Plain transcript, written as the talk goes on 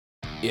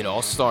It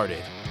all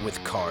started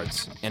with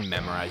cards and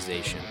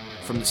memorization.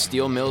 From the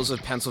steel mills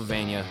of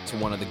Pennsylvania to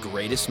one of the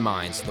greatest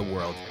minds the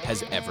world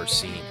has ever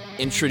seen.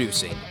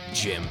 Introducing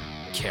Jim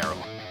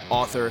Carroll,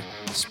 author,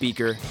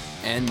 speaker,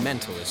 and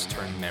mentalist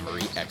turned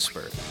memory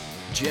expert.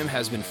 Jim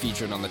has been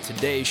featured on The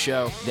Today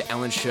Show, The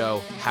Ellen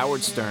Show,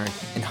 Howard Stern,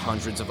 and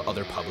hundreds of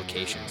other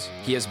publications.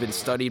 He has been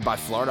studied by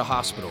Florida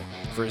Hospital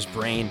for his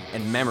brain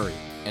and memory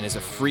and is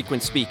a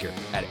frequent speaker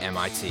at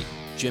MIT.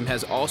 Jim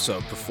has also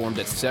performed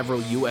at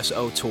several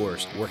USO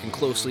tours, working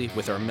closely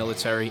with our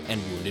military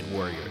and wounded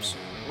warriors.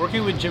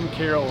 Working with Jim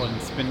Carroll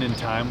and spending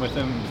time with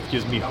him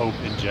gives me hope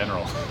in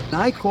general.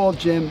 I call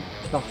Jim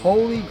the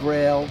holy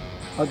grail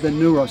of the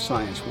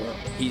neuroscience world.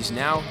 He's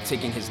now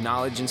taking his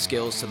knowledge and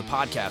skills to the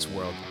podcast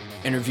world,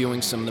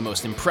 interviewing some of the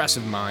most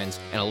impressive minds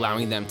and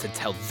allowing them to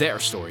tell their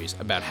stories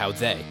about how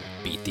they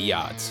beat the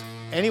odds.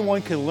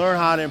 Anyone can learn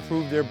how to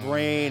improve their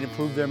brain,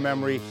 improve their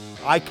memory.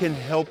 I can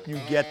help you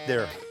get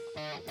there.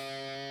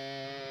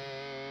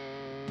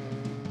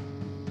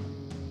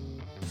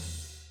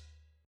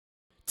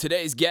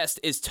 Today's guest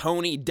is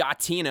Tony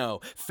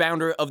Datino,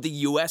 founder of the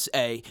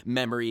USA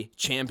Memory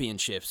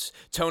Championships.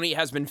 Tony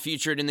has been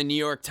featured in the New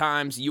York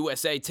Times,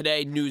 USA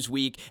Today,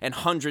 Newsweek, and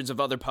hundreds of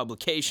other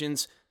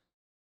publications.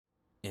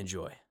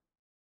 Enjoy.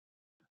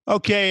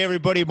 Okay,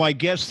 everybody, my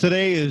guest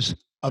today is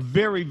a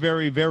very,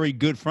 very, very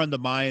good friend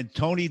of mine,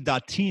 Tony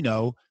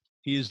Datino.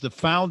 He is the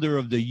founder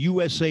of the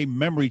USA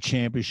Memory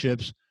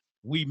Championships.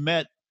 We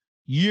met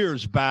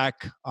years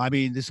back. I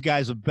mean, this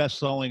guy's a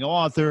best-selling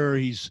author.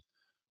 He's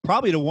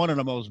probably one of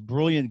the most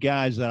brilliant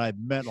guys that I've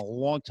met in a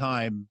long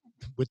time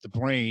with the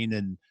brain,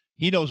 and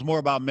he knows more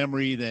about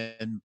memory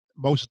than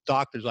most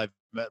doctors I've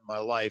met in my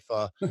life.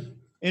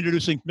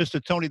 Introducing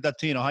Mr. Tony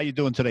Datino. How you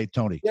doing today,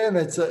 Tony? Jim,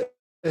 it's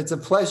a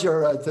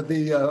pleasure to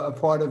be a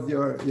part of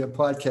your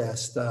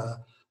podcast.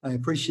 I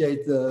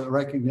appreciate the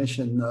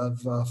recognition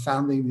of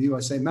founding the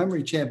USA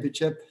Memory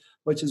Championship,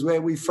 which is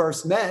where we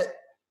first met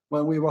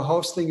when we were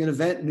hosting an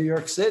event in New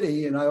York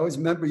City. And I always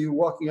remember you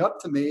walking up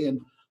to me, and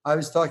I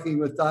was talking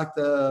with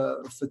Dr.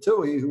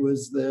 Fatui, who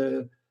is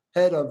the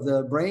head of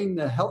the Brain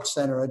Health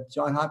Center at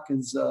Johns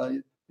Hopkins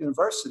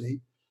University,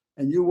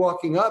 and you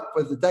walking up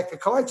with a deck of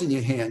cards in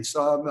your hand.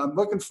 So I'm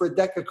looking for a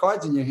deck of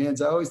cards in your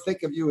hands. I always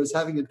think of you as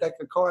having a deck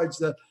of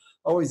cards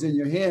always in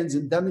your hands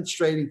and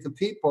demonstrating to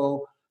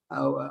people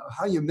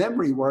how your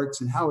memory works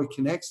and how it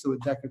connects to a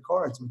deck of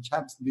cards, which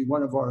happens to be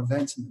one of our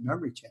events in the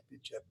Memory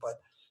Championship. But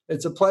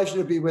it's a pleasure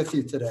to be with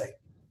you today.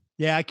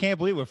 Yeah, I can't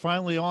believe we're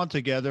finally on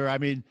together. I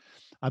mean,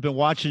 I've been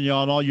watching you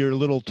on all your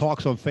little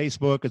talks on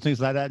Facebook and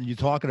things like that, and you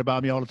talking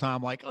about me all the time.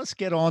 I'm like, let's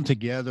get on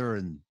together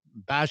and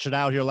bash it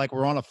out here like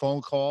we're on a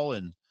phone call.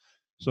 And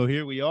so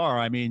here we are.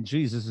 I mean,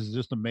 geez, this is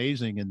just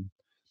amazing. And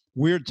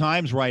weird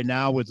times right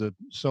now with the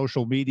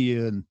social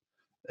media and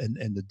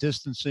the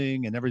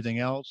distancing and everything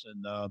else.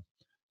 And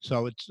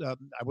so it's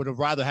I would have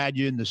rather had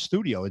you in the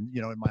studio and,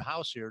 in my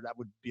house here. That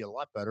would be a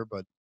lot better,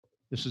 but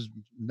this is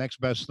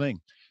next best thing.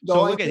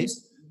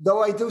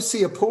 Though I do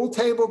see a pool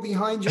table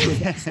behind you. Is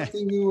that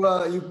something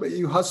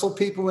you hustle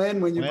people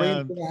in when you bring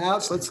them to the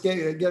house? Let's get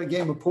a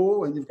game of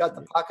pool, and you've got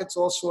the pockets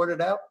all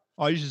sorted out.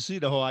 Oh, you should see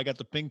I got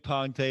the ping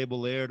pong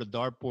table there, the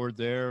dartboard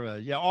there.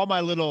 All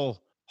my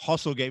little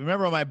hustle game.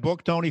 Remember my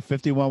book, Tony,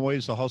 51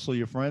 Ways to Hustle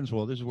Your Friends?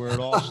 Well, this is where it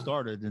all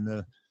started.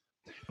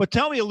 But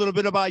tell me a little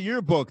bit about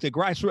your book, the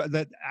grassroots.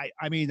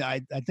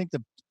 I think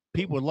the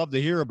people would love to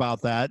hear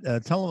about that.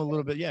 Tell them a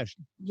little bit. Yeah,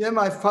 Jim,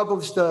 I've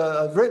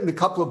written a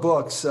couple of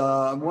books.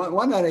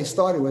 One that I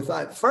started with.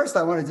 First,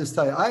 I want to just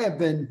tell you, I have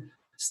been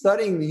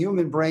studying the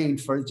human brain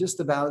for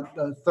just about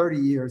 30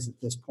 years at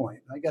this point.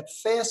 I got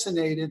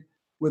fascinated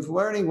with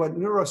learning what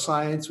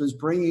neuroscience was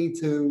bringing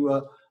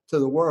to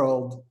the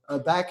world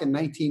back in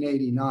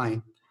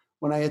 1989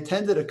 when I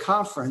attended a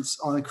conference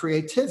on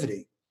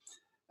creativity.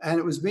 And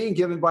it was being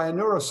given by a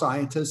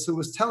neuroscientist who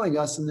was telling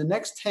us in the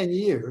next 10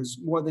 years,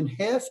 more than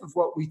half of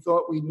what we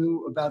thought we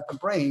knew about the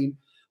brain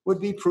would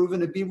be proven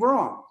to be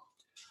wrong.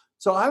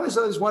 So I was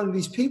always one of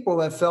these people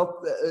that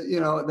felt,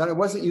 that I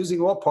wasn't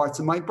using all parts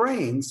of my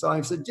brain. So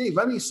I said, gee,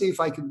 let me see if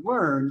I could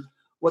learn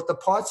what the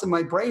parts of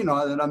my brain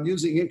are that I'm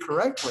using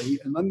incorrectly,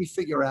 and let me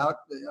figure out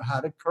how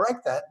to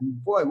correct that.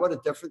 And boy, what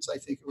a difference I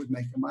think it would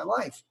make in my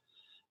life.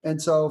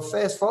 And so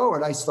fast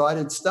forward, I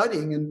started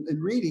studying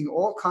and reading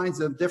all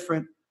kinds of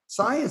different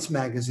science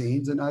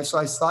magazines. And so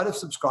I started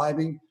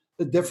subscribing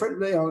to different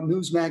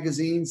news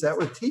magazines that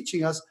were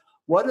teaching us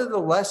what are the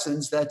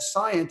lessons that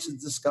science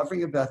is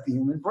discovering about the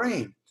human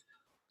brain.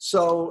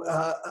 So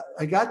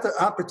I got the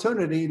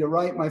opportunity to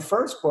write my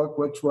first book,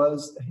 which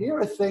was, here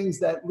are things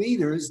that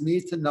leaders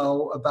need to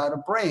know about a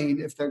brain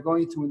if they're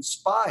going to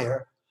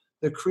inspire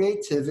the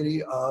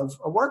creativity of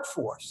a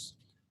workforce.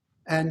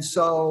 And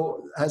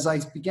so as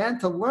I began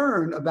to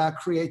learn about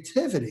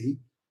creativity,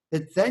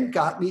 it then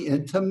got me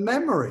into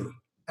memory.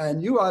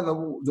 And you are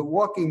the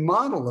walking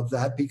model of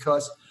that,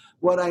 because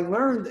what I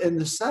learned in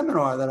the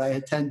seminar that I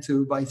attend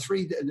to it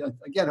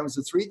was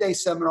a 3-day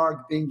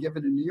seminar being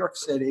given in New York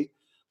City.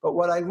 But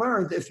what I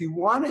learned, if you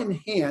want to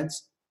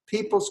enhance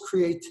people's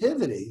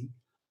creativity,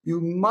 You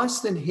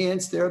must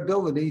enhance their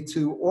ability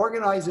to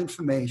organize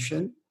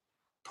information,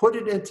 put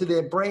it into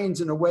their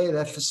brains in a way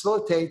that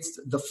facilitates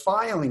the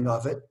filing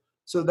of it,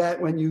 so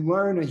that when you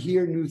learn or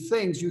hear new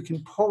things, you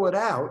can pull it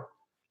out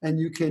and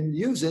you can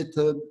use it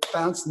to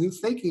bounce new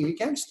thinking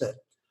against it.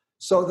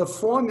 So the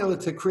formula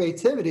to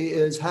creativity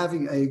is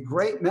having a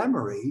great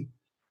memory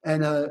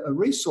and a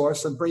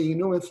resource of bringing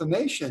new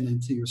information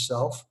into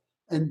yourself.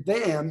 And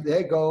bam,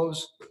 there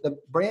goes the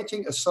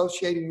branching,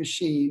 associating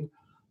machine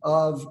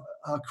of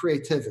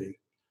creativity.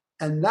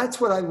 And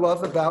that's what I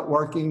love about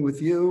working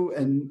with you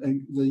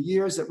and the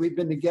years that we've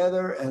been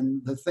together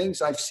and the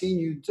things I've seen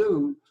you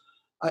do.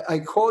 I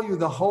call you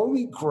the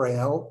holy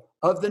grail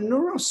of the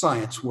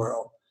neuroscience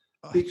world.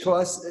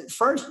 Because at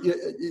first,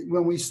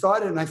 when we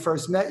started and I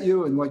first met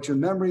you and what your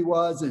memory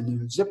was and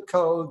your zip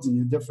codes and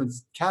your different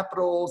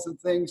capitals and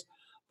things,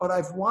 but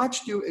I've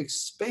watched you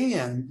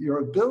expand your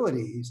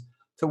abilities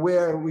to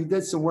where we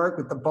did some work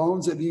with the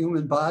bones of the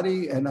human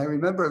body. And I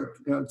remember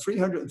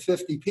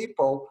 350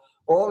 people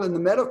all in the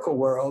medical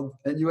world,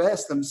 and you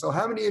asked them, so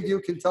how many of you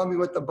can tell me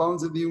what the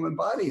bones of the human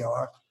body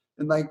are?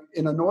 And like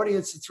in an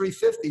audience of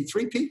 350,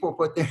 3 people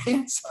put their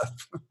hands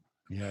up.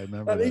 Yeah, I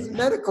remember These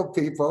medical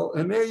people,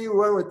 and there you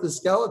were with the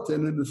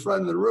skeleton in the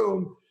front of the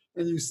room,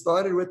 and you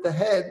started with the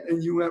head,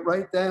 and you went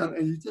right down,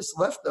 and you just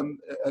left them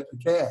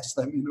aghast.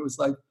 I mean, it was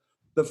like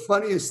the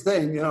funniest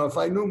thing. If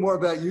I knew more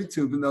about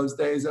YouTube in those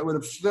days, I would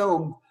have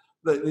filmed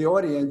the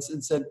audience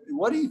and said,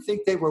 what do you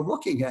think they were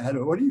looking at,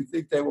 or what do you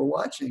think they were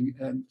watching?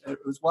 And it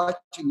was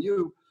watching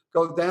you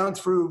go down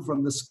through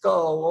from the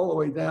skull all the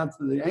way down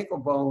to the ankle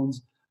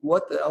bones,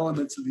 what the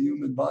elements of the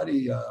human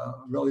body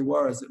really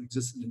were as it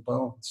existed in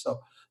bones. So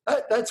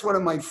that's one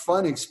of my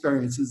fun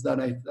experiences that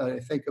I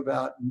think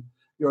about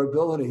your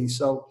ability.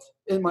 So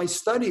in my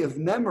study of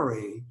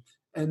memory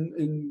and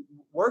in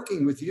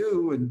working with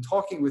you and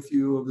talking with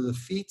you over the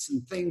feats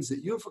and things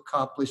that you've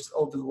accomplished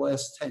over the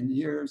last 10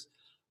 years,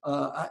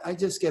 I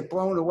just get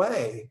blown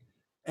away.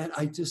 And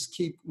I just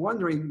keep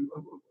wondering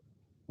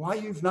why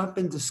you've not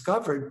been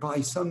discovered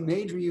by some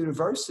major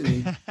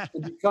university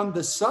and become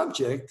the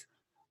subject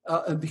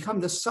of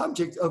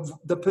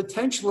the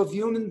potential of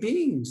human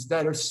beings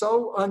that are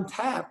so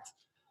untapped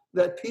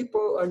that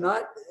people are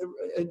not,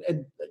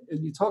 and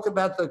you talk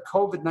about the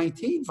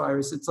COVID-19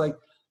 virus, it's like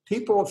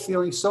people are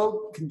feeling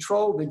so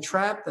controlled and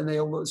trapped and they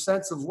have a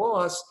sense of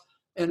loss.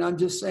 And I'm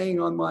just saying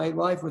on my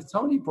Live with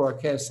Tony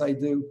broadcasts I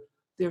do,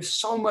 there's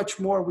so much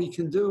more we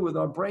can do with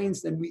our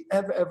brains than we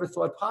ever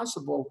thought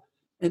possible.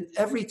 And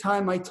every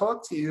time I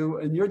talk to you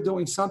and you're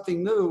doing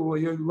something new or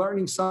you're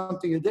learning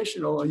something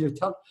additional, or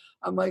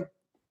I'm like,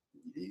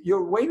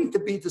 you're waiting to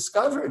be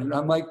discovered. And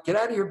I'm like, get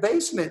out of your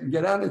basement and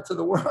get out into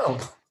the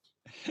world.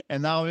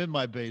 And now I'm in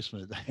my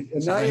basement.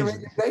 And now you're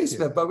in your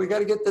basement, but we got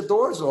to get the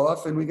doors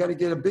off and we got to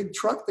get a big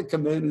truck to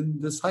come in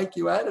and just hike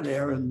you out of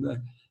there and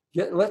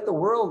let the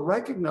world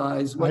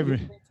recognize what you bring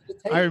to the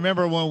table. I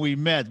remember when we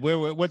met,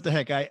 what the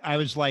heck? I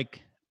was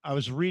watching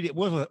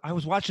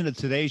the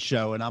Today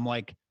Show and I'm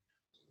like,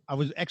 I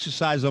was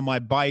exercise on my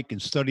bike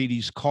and study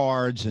these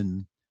cards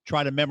and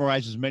try to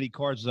memorize as many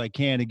cards as I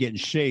can to get in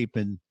shape.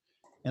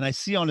 And I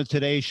see on the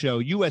Today Show,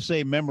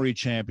 USA Memory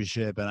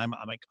Championship. And I'm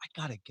like, I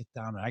got to get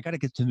down there. I got to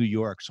get to New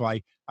York. So I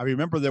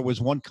remember there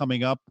was one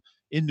coming up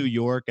in New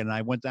York and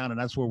I went down and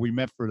that's where we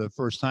met for the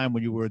first time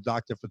when you were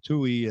Dr.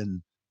 Fatui.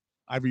 And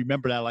I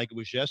remember that like it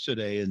was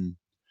yesterday. And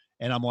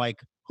I'm like,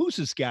 who's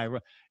this guy?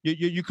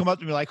 You come up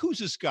to me like, who's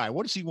this guy?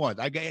 What does he want?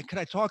 Can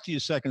I talk to you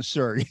a second,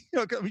 sir?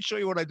 Let me show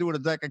you what I do with a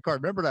deck of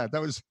cards. Remember that?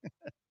 That was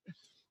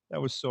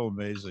that was so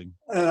amazing.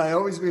 And I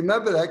always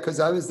remember that because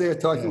I was there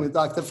talking with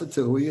Dr.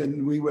 Fatui,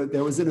 and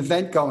there was an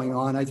event going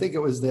on. I think it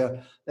was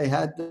they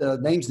had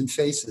names and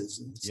faces,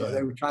 and so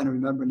they were trying to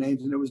remember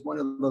names. And it was one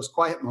of those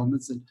quiet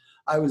moments, and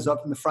I was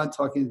up in the front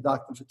talking to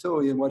Dr.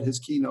 Fatui and what his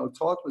keynote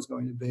talk was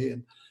going to be.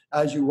 And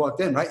as you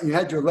walked in, right, you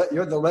had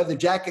you're the leather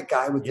jacket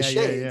guy with the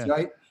shades,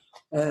 right?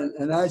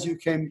 And as you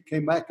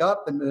came back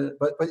up,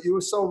 but you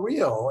were so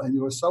real and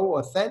you were so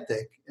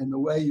authentic in the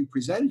way you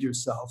presented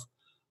yourself,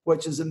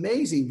 which is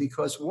amazing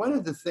because one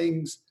of the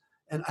things,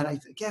 and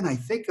I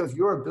think of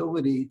your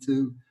ability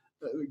to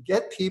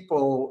get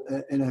people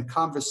in a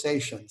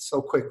conversation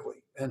so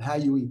quickly and how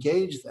you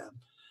engage them.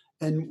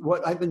 And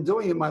what I've been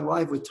doing in my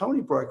Live with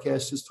Tony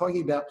broadcast is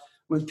talking about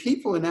when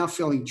people are now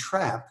feeling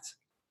trapped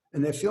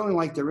and they're feeling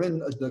like they're in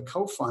the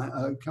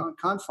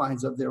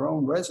confines of their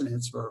own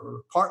residence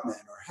or apartment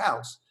or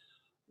house.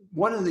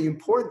 One of the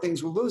important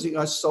things we're losing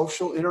are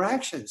social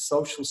interactions,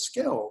 social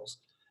skills.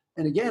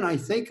 And again, I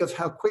think of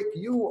how quick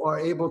you are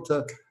able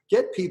to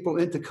get people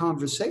into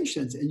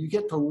conversations and you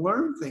get to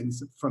learn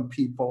things from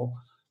people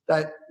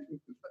that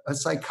a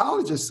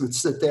psychologist would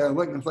sit there and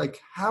look and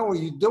like, how are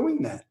you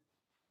doing that?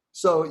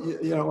 So,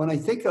 when I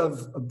think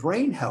of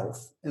brain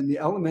health and the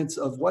elements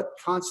of what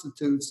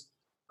constitutes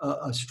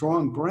a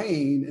strong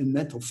brain and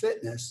mental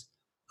fitness,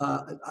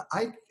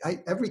 I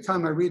every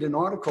time I read an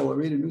article or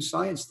read a new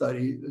science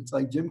study, it's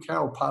like Jim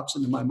Carroll pops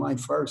into my mind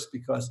first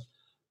because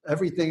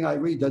everything I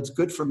read that's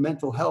good for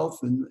mental health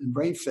and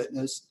brain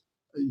fitness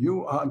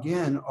you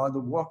again are the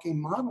walking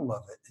model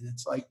of it. And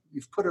it's like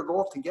you've put it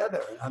all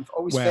together. And I've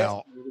always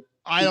Well, fascinated.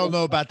 I don't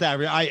know about that.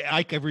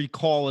 I can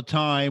recall a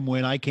time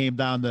when I came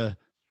down to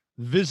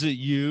visit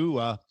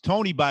you.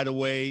 Tony, by the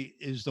way,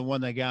 is the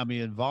one that got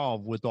me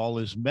involved with all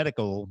his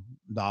medical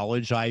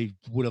knowledge. I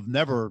would have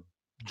never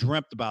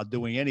dreamt about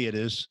doing any of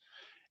this.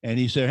 And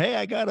he said, "Hey,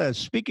 I got a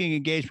speaking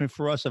engagement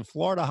for us at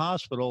Florida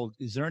Hospital.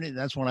 Is there any?"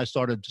 That's when I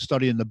started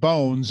studying the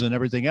bones and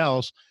everything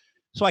else.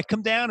 So I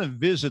come down and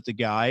visit the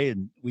guy,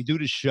 and we do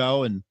the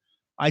show. And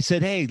I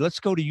said, "Hey, let's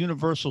go to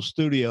Universal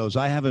Studios.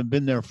 I haven't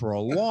been there for a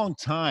long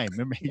time."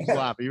 Remember, he's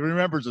laughing. He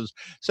remembers this.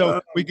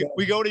 So we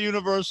go to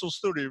Universal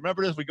Studios.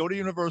 Remember this? We go to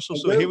Universal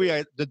Studios. Here we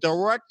are, the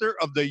director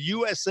of the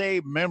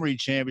USA Memory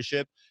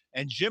Championship,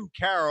 and Jim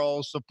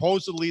Carroll,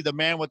 supposedly the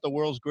man with the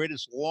world's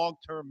greatest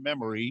long-term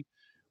memory.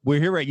 We're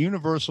here at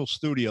Universal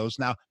Studios.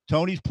 Now,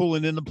 Tony's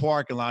pulling in the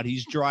parking lot.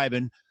 He's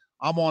driving.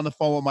 I'm on the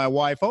phone with my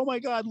wife. "Oh, my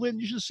God,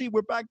 Lynn, you should see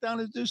we're back down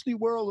at Disney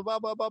World, blah,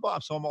 blah, blah, blah."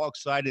 So I'm all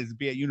excited to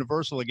be at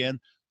Universal again.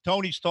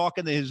 Tony's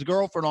talking to his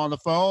girlfriend on the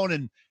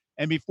phone.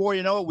 And before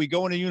you know it, we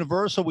go into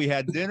Universal. We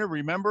had dinner,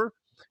 remember?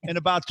 And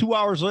about 2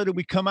 hours later,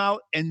 we come out,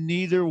 and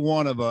neither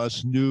one of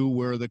us knew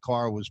where the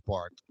car was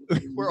parked.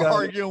 We're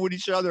arguing with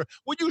each other.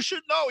 "Well, you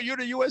should know. You're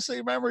the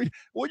USA Memory."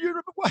 Well,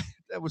 what?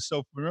 That was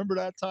so. Remember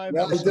that time?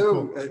 Yeah, I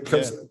do.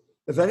 Because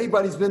if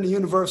anybody's been to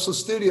Universal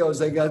Studios,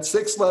 they got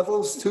 6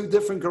 levels, 2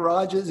 different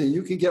garages, and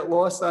you can get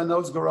lost on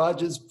those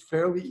garages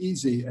fairly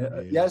easy.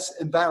 Yes,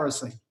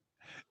 embarrassing.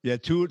 Yeah,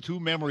 two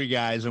memory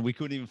guys, and we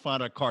couldn't even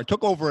find our car. It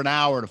took over an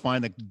hour to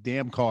find the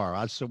damn car.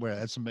 I swear,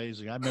 that's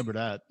amazing. I remember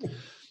that.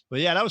 But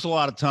yeah, that was a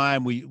lot of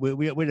time. We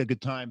had a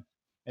good time.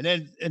 And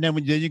then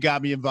you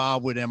got me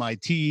involved with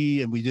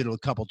MIT, and we did a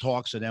couple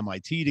talks at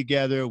MIT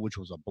together, which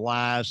was a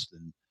blast.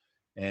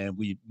 And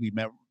we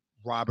met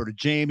Robert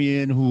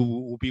Ajamian,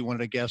 who will be one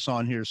of the guests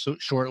on here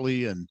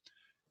shortly. And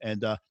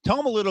tell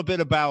them a little bit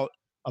about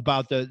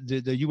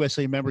the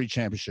USA Memory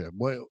Championship.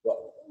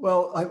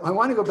 Well, I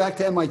want to go back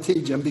to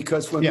MIT, Jim,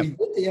 because when we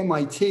did the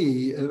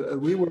MIT,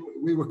 we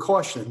were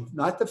cautioned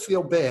not to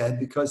feel bad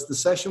because the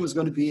session was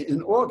going to be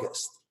in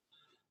August,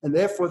 and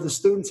therefore the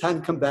students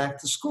hadn't come back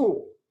to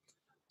school.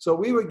 So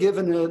we were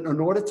given an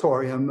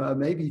auditorium,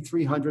 maybe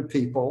 300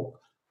 people,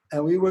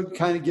 and we were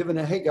kind of given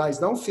 "Hey guys,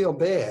 don't feel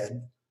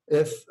bad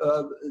if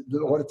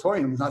the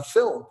auditorium is not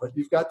filled, but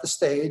you've got the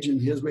stage,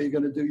 and here's where you're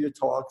going to do your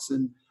talks."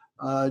 And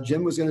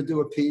Jim was going to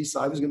do a piece,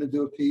 I was going to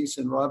do a piece,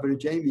 and Robert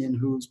Ajamian,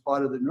 who was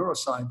part of the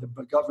neuroscience, the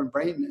McGovern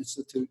Brain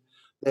Institute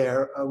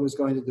there, was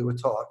going to do a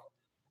talk.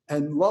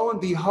 And lo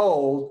and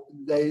behold,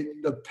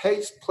 the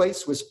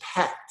place was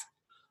packed.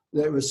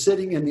 They were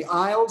sitting in the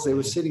aisles, they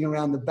were sitting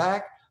around the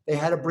back. They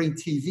had to bring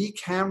TV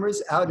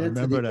cameras out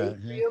into the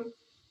atrium.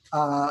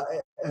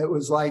 It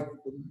was like,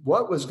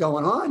 what was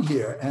going on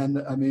here?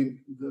 And I mean,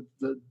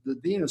 the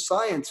Dean of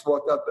Science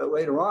walked up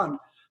later on.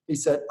 He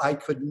said, "I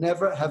could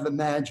never have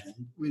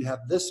imagined we'd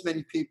have this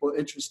many people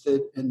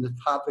interested in the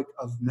topic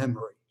of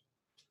memory."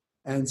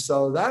 And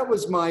so that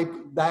was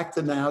back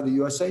to now, the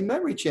USA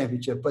Memory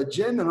Championship. But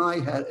Jim and I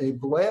had a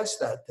blast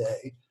that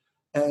day.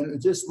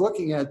 And just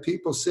looking at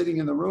people sitting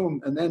in the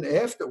room, and then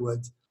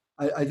afterwards,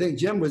 I think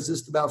Jim was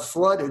just about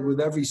flooded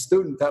with every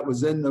student that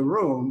was in the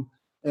room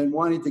and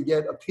wanting to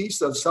get a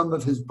piece of some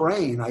of his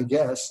brain, I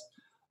guess,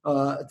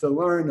 to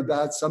learn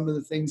about some of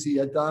the things he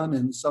had done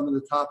and some of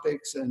the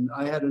topics. And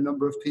I had a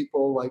number of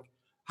people like,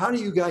 "How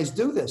do you guys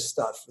do this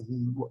stuff?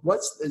 And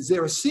is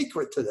there a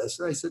secret to this?"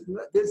 And I said,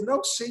 "There's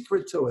no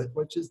secret to it,"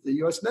 which is the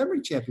US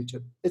Memory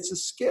Championship. It's a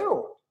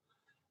skill.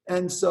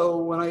 And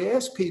so when I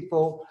ask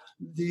people,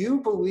 "Do you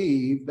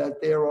believe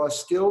that there are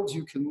skills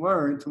you can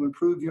learn to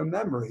improve your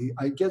memory?"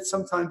 I get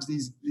sometimes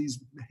these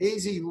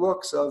hazy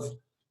looks of,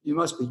 "You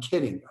must be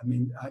kidding." I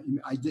mean,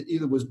 I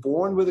either was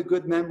born with a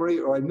good memory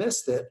or I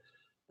missed it.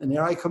 And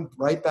there I come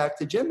right back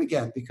to Jim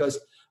again, because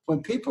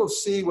when people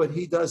see what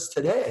he does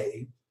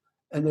today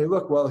and they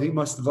look, well, he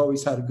must have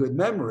always had a good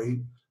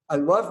memory. I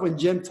love when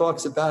Jim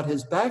talks about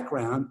his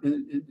background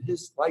in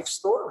his life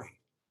story.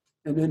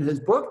 And in his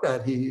book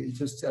that he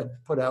just had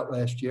put out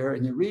last year,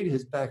 and you read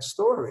his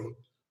backstory,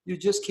 you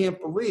just can't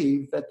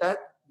believe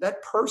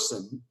that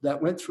person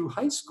that went through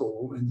high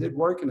school and did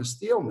work in a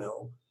steel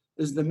mill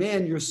is the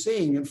man you're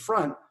seeing in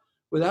front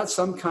without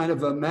some kind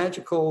of a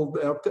magical,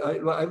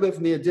 I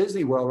live near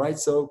Disney World, right?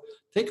 So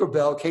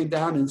Tinkerbell came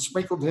down and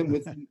sprinkled him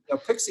with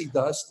pixie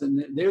dust.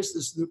 And there's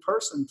this new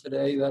person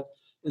today that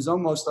is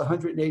almost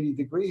 180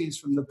 degrees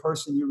from the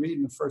person you read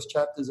in the first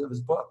chapters of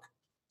his book.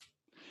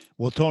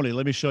 Well, Tony,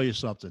 let me show you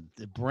something.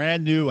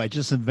 Brand new. I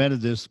just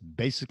invented this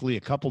basically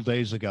a couple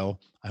days ago.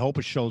 I hope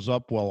it shows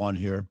up well on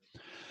here.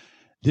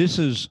 This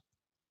is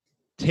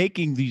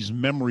taking these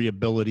memory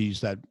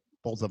abilities that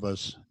both of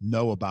us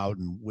know about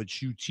and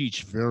which you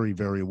teach very,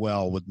 very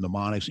well with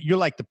mnemonics. You're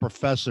like the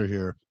professor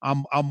here.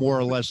 I'm more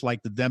or less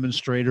like the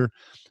demonstrator.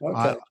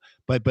 Okay.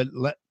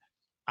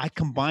 I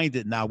combined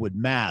it now with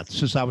math.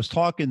 Since I was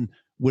talking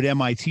with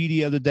MIT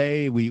the other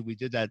day, we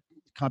did that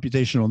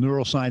computational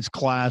neuroscience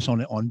class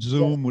on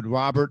Zoom with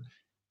Robert.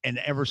 And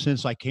ever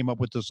since I came up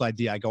with this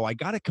idea, I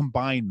got to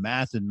combine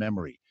math and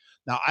memory.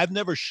 Now, I've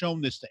never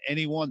shown this to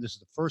anyone. This is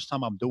the first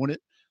time I'm doing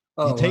it.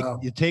 Oh, wow.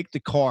 You take the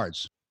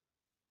cards,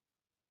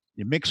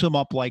 you mix them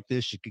up like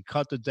this. You can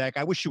cut the deck.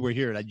 I wish you were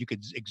here that you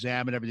could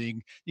examine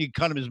everything. You can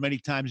cut them as many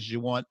times as you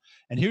want.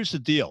 And here's the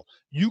deal: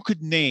 you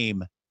could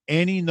name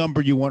any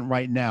number you want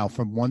right now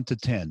from 1 to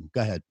 10.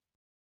 Go ahead.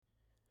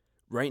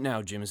 Right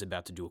now, Jim is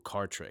about to do a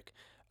card trick.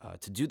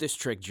 To do this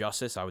trick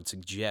justice, I would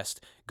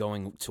suggest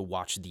going to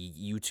watch the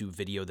YouTube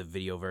video, the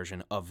video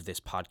version of this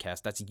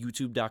podcast. That's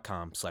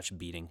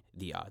youtube.com/beating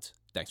the odds.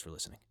 Thanks for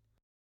listening.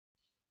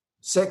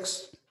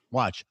 6.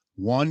 Watch.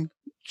 1,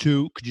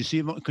 2. Could you see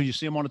him? Could you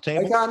see him on the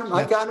table?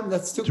 I got him.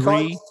 That's 2 3,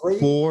 cards. 3,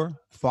 4,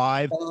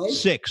 5, 5,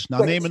 6. Now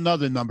 6. name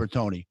another number,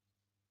 Tony.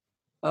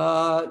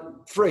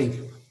 3.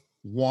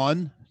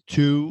 1,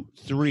 2,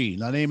 3.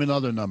 Now name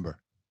another number.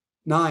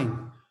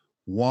 9.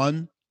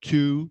 1,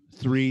 2,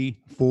 3,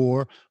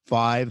 4,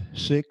 5,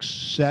 6,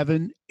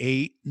 7,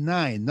 8,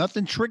 9.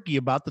 Nothing tricky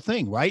about the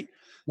thing, right?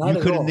 Not You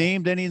at could have all.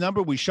 named any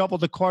number. We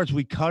shuffled the cards.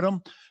 We cut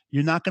them.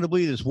 You're not going to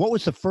believe this. What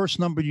was the first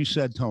number you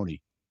said,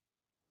 Tony?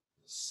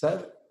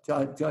 7.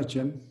 God,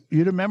 Jim.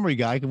 You're the memory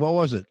guy. What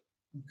was it?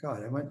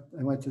 God, I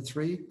went to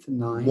 3 to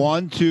 9.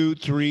 1, 2,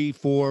 3,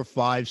 4,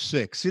 5,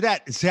 6. See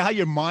that? See how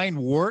your mind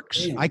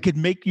works? Damn. I could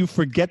make you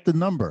forget the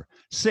number.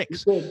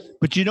 6. Good.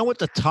 But you know what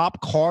the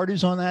top card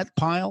is on that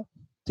pile?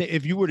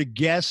 If you were to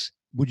guess,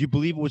 would you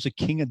believe it was a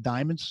king of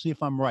diamonds? See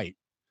if I'm right.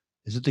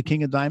 Is it the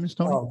king of diamonds,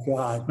 Tony? Oh,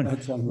 God.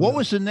 That's What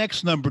was the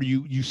next number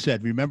you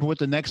said? Remember what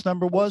the next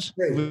number was?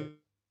 3. It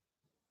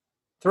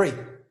 3.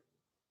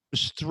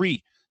 was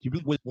 3. You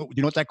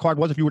know what that card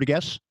was if you were to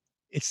guess?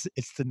 It's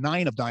the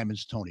 9 of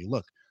diamonds, Tony.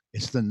 Look,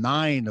 it's the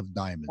 9 of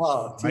diamonds.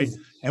 Oh, right? geez.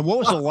 And what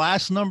was the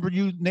last number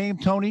you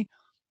named, Tony?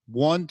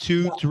 1,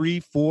 2, 3,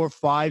 4,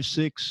 5,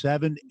 6,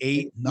 7,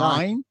 8,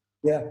 9.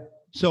 Yeah.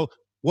 So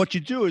what you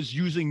do is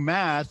using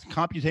math,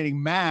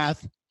 computating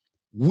math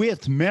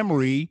with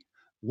memory.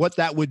 What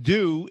that would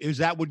do is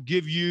that would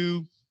give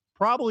you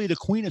probably the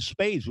Queen of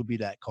Spades would be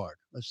that card.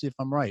 Let's see if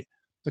I'm right.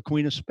 The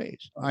Queen of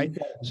Spades. All right.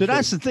 Okay. So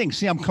that's the thing.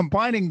 See, I'm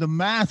combining the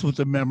math with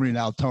the memory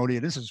now, Tony.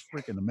 This is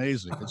freaking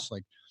amazing. It's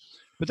like,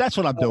 but that's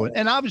what I'm doing.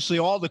 And obviously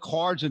all the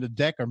cards in the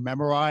deck are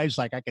memorized.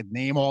 Like I could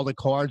name all the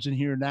cards in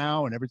here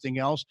now and everything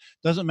else.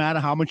 Doesn't matter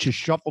how much you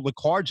shuffle the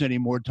cards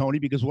anymore, Tony,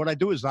 because what I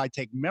do is I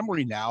take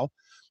memory now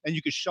and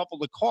you can shuffle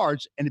the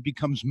cards and it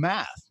becomes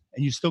math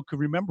and you still can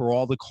remember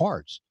all the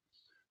cards.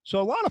 So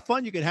a lot of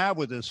fun you can have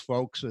with this,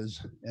 folks.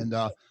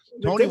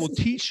 Tony will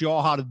teach you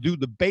all how to do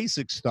the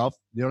basic stuff.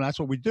 You know, that's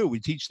what we do. We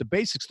teach the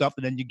basic stuff,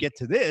 and then you get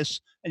to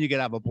this, and you can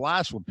have a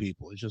blast with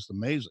people. It's just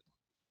amazing.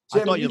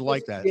 Jim, I thought you you'd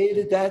like that.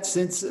 Created that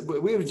since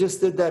we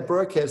just did that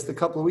broadcast a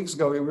couple of weeks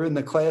ago. We were in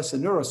the class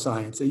of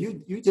neuroscience. So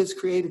you just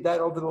created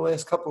that over the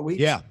last couple of weeks.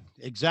 Yeah,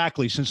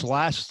 exactly.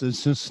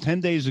 Since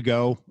 10 days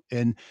ago,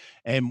 and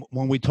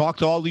when we talked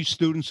to all these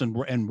students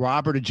and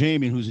Robert and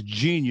Jamie, who's a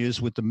genius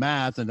with the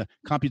math and the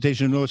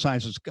computational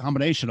neuroscience, is a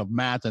combination of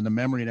math and the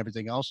memory and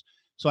everything else.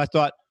 So I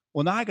thought,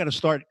 well, now I got to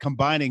start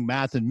combining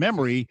math and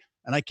memory,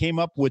 and I came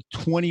up with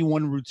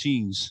 21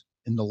 routines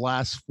in the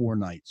last 4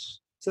 nights.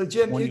 So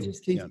Jim, 20, you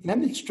just keep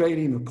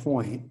demonstrating the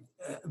point,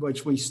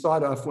 which we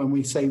start off when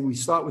we say we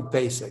start with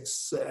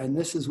basics. And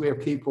this is where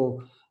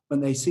people, when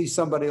they see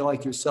somebody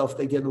like yourself,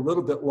 they get a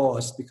little bit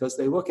lost because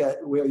they look at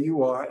where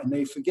you are and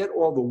they forget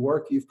all the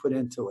work you've put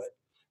into it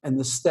and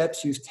the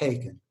steps you've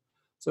taken.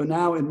 So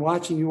now in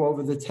watching you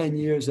over the 10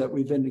 years that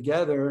we've been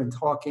together and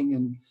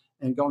talking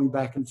and going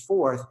back and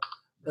forth,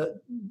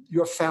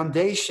 your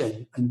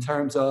foundation in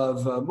terms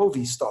of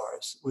movie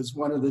stars was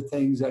one of the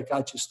things that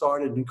got you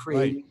started in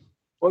creating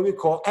what we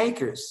call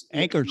anchors.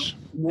 Anchors.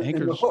 And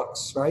the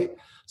hooks, right?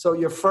 So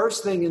your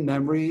first thing in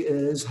memory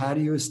is how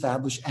do you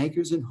establish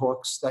anchors and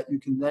hooks that you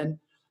can then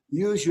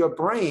use your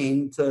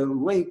brain to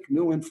link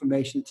new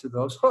information to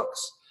those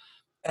hooks.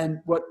 And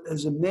what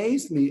has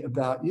amazed me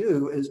about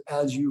you is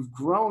as you've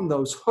grown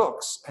those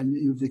hooks and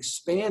you've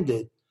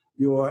expanded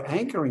your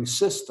anchoring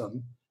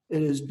system,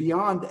 it is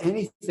beyond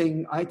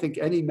anything I think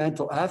any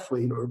mental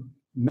athlete or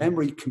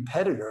memory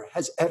competitor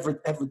has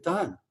ever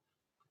done.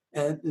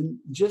 And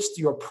just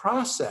your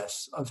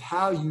process of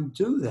how you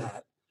do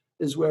that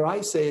is where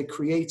I say it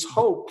creates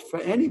hope for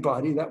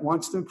anybody that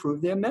wants to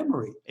improve their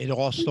memory. It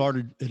all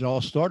started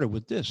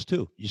with this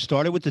too. You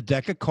started with the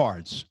deck of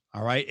cards.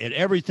 All right. And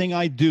everything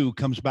I do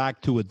comes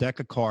back to a deck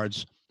of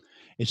cards.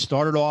 It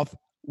started off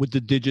with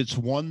the digits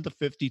 1 to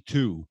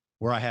 52,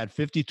 where I had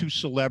 52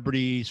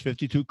 celebrities,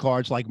 52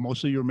 cards, like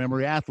most of your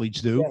memory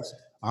athletes do. Yes.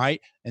 All right.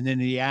 And then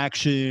the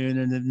action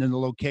and then the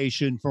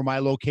location. For my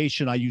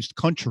location, I used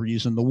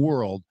countries in the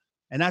world.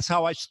 And that's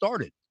how I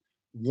started.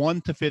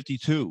 1 to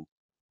 52.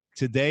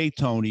 Today,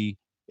 Tony,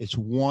 it's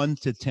 1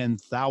 to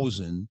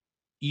 10,000.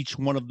 Each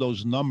one of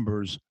those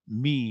numbers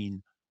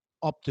mean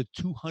up to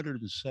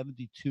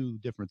 272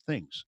 different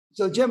things.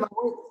 So, Jim,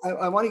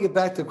 I want to get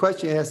back to the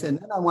question you asked, and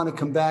then I want to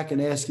come back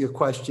and ask you a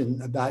question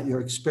about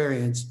your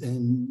experience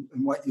and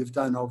what you've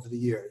done over the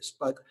years.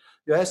 But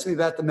you asked me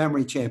about the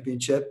Memory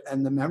Championship,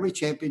 and the Memory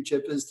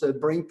Championship is to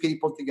bring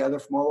people together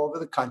from all over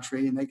the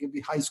country, and they can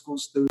be high school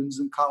students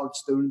and college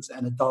students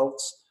and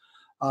adults.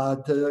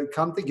 to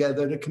come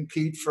together to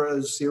compete for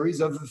a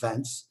series of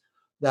events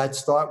that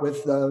start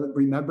with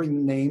remembering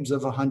the names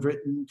of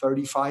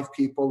 135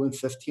 people in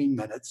 15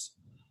 minutes.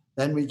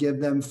 Then we give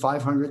them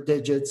 500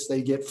 digits.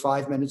 They get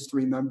 5 minutes to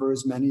remember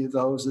as many of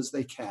those as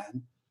they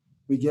can.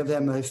 We give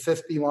them a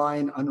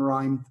 50-line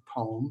unrhymed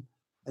poem,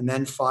 and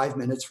then 5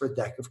 minutes for a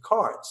deck of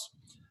cards.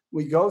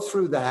 We go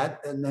through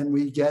that, and then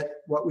we get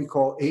what we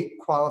call 8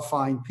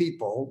 qualifying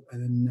people.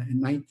 And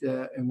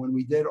when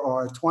we did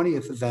our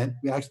 20th event,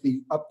 we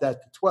actually upped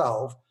that to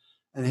 12.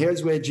 And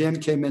here's where Jim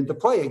came into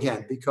play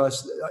again,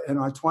 because in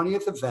our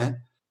 20th event,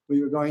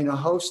 we were going to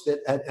host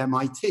it at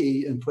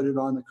MIT and put it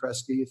on the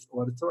Kresge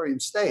Auditorium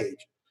stage.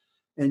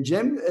 And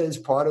Jim is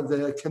part of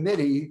the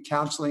committee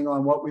counseling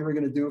on what we were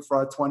going to do for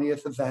our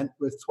 20th event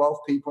with 12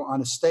 people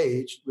on a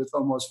stage with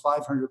almost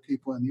 500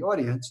 people in the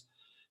audience.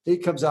 He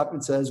comes up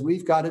and says,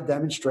 we've got to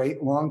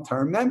demonstrate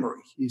long-term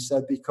memory. He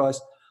said, because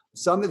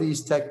some of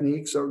these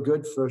techniques are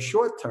good for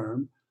short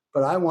term,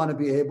 but I want to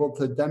be able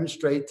to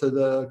demonstrate to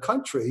the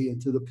country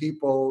and to the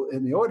people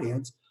in the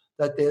audience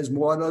that there's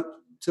more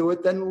to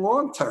it than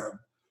long term.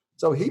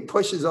 So he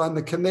pushes on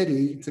the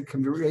committee to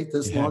create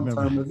this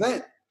long-term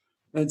event.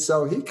 And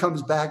so he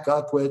comes back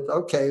up with,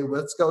 okay,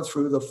 let's go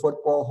through the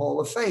Football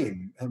Hall of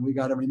Fame. And we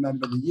got to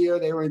remember the year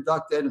they were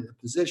inducted and the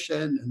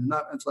position. And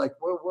it's like,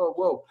 whoa, whoa,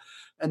 whoa.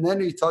 And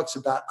then he talks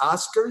about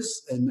Oscars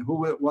and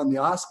who won the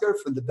Oscar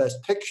for the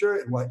best picture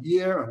and what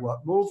year and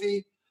what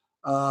movie.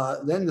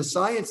 Then the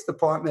science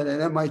department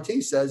at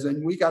MIT says,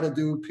 and we got to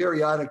do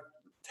periodic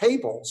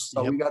tables.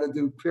 So we got to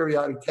do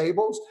periodic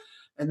tables.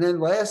 And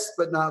then last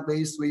but not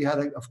least, we had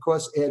to, of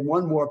course, add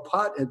one more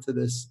pot into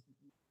this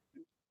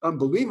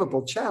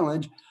unbelievable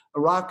challenge, a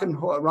rock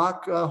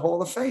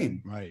Hall of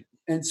Fame. Right.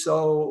 And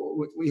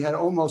so we had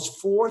almost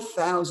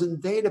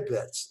 4,000 data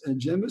bits. And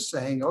Jim was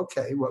saying,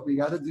 okay, what we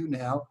got to do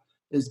now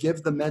is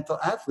give the mental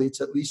athletes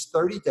at least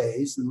 30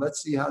 days, and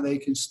let's see how they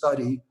can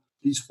study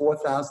these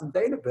 4,000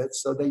 data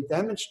bits so they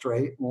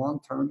demonstrate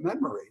long-term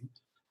memory,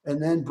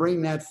 and then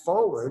bring that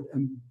forward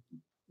and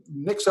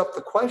mix up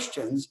the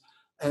questions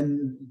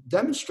and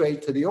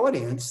demonstrate to the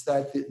audience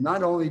that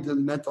not only do the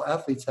mental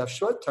athletes have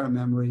short-term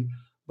memory,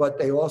 but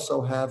they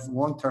also have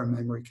long-term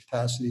memory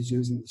capacities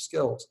using the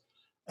skills.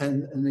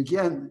 And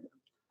again,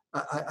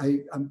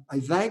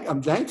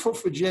 I'm thankful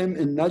for Jim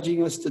in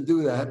nudging us to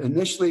do that.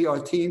 Initially, our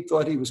team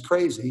thought he was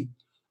crazy,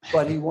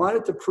 but he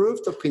wanted to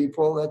prove to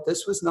people that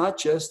this was not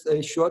just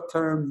a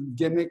short-term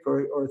gimmick,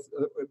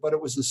 but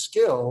it was a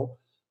skill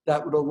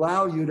that would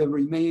allow you to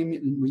remain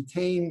and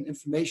retain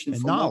information.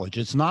 And knowledge.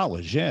 It's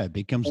knowledge. Yeah, it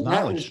becomes knowledge.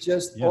 That was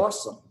just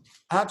awesome.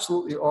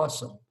 Absolutely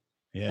awesome.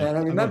 Yeah. And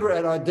I remember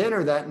at our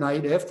dinner that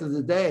night, after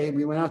the day,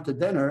 we went out to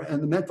dinner,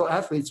 and the mental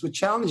athletes were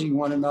challenging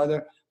one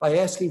another by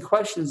asking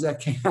questions that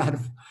came out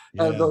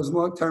of those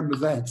long-term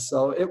events.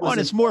 So it was.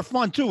 And it's more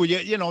fun too.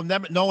 You know,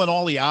 knowing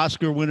all the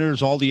Oscar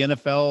winners, all the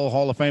NFL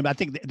Hall of Fame. I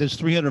think there's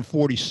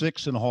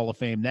 346 in the Hall of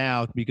Fame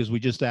now because we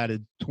just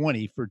added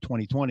 20 for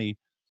 2020,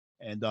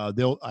 and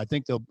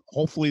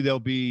hopefully they'll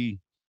be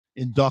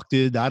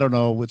inducted. I don't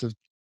know with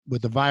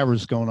the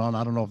virus going on.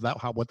 I don't know if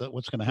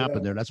what's going to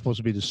happen there. That's supposed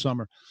to be this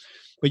summer.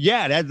 But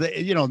yeah,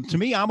 to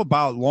me, I'm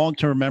about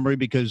long-term memory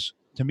because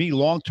to me,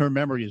 long-term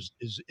memory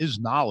is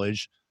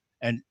knowledge.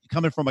 And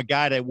coming from a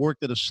guy that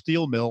worked at a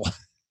steel mill,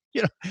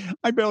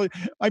 I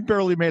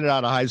barely made it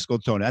out of high school,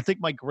 Tony. I think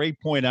my grade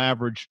point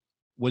average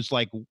was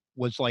like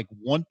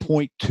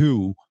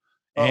 1.2,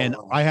 and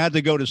I had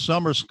to go to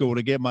summer school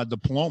to get my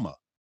diploma.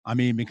 I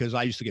mean, because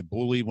I used to get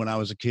bullied when I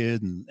was a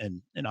kid,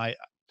 and I.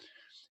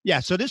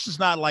 Yeah, so this is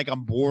not like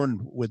I'm born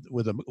with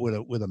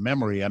a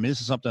memory. I mean,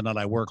 this is something that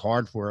I work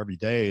hard for every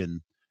day, and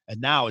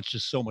now it's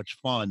just so much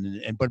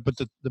fun. But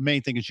the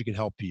main thing is you can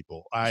help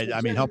people.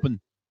 I mean, helping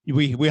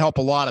we help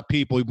a lot of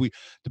people.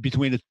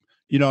 Between the,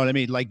 you know what I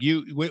mean. Like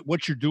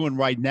what you're doing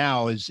right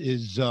now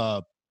is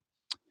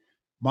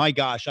my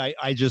gosh.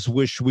 I just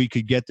wish we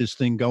could get this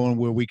thing going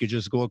where we could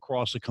just go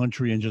across the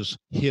country and just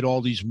hit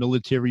all these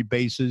military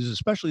bases,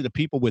 especially the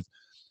people with.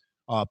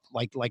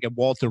 Like at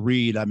Walter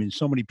Reed, I mean,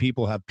 so many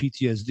people have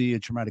PTSD, a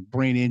traumatic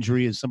brain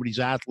injury, and some of these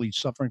athletes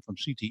suffering from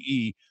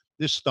CTE.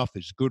 This stuff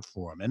is good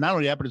for them. And not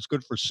only that, but it's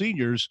good for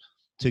seniors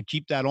to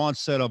keep that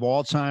onset of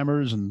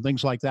Alzheimer's and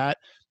things like that.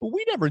 But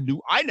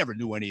I never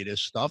knew any of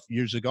this stuff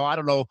years ago. I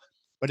don't know.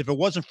 But if it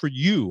wasn't for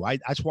you,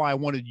 that's why I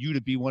wanted you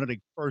to be one of the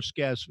first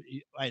guests.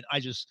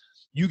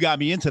 You got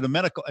me into the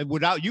medical. And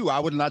without you, I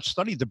would not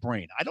study the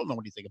brain. I don't know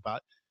anything about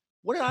it.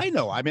 What did I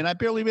know? I mean, I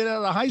barely made it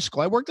out of high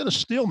school. I worked at a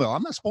steel mill.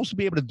 I'm not supposed to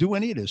be able to do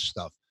any of this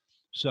stuff.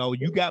 So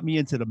you got me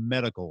into the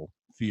medical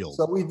field.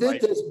 So we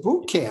did this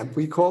boot camp.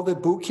 We called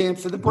it Boot Camp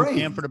for the Brain. Boot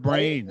Camp for the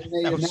Brain. Right? And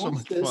they that was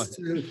announced so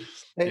much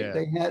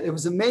fun. It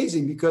was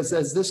amazing because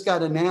as this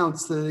got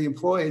announced to the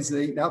employees,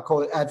 they now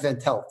call it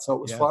Advent Health. So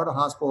it was Florida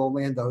Hospital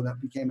Orlando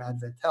that became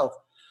Advent Health.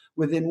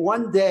 Within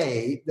one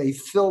day, they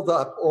filled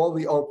up all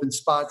the open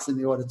spots in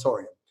the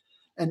auditorium.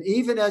 And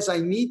even as I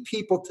meet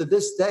people to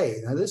this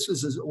day, now this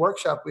was a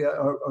workshop,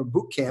 or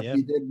boot camp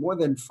we did more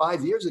than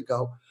 5 years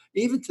ago.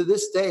 Even to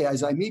this day,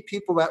 as I meet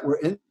people that were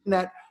in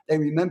that They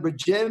remember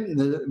Jim,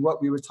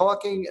 what we were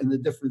talking, and the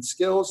different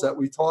skills that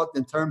we taught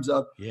in terms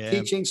of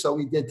teaching. So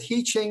we did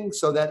teaching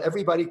so that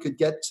everybody could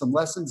get some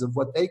lessons of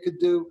what they could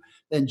do.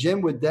 Then Jim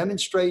would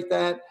demonstrate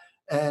that.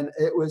 And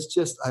it was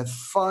just a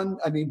fun.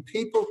 I mean,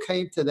 people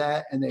came to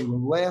that and they were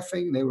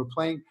laughing, they were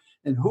playing.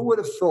 And who would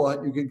have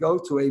thought you could go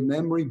to a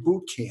memory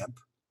boot camp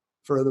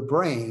for the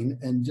brain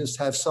and just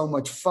have so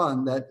much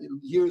fun that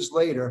years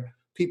later,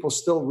 people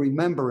still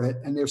remember it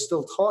and they're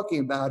still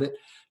talking about it.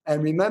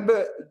 And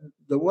remember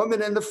the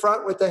woman in the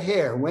front with the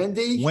hair,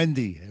 Wendy?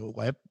 Wendy.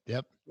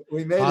 Yep.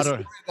 We made a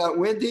story about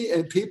Wendy,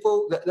 and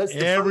people,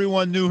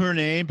 everyone knew her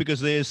name because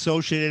they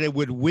associated it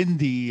with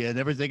Wendy and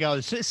everything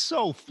else. This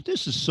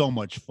is so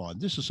much fun.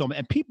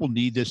 And people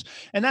need this.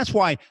 And that's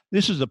why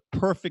this is a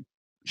perfect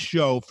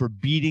show for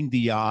beating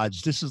the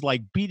odds. This is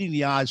like beating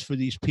the odds for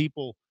these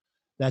people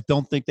that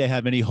don't think they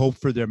have any hope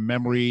for their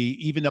memory,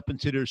 even up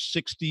until they're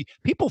 60.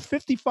 People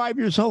 55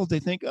 years old, they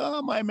think,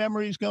 oh, my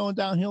memory is going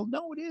downhill.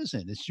 No, it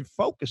isn't. It's your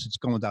focus. It's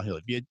going downhill.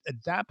 If you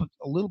adapt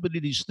a little bit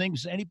of these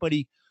things,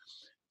 anybody.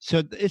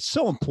 So it's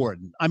so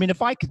important. I mean,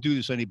 if I could do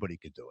this, anybody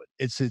could do it.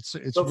 It's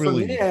so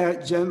really. For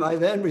me, Jim, I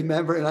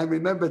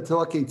remember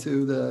talking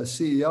to the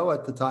CEO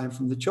at the time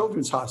from the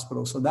Children's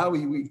Hospital. So now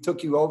we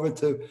took you over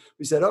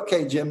we said,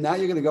 okay, Jim, now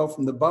you're going to go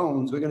from the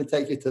bones. We're going to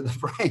take you to the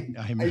brain.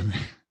 I remember.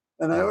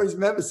 And I always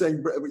remember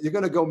saying, you're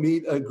going to go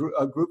meet a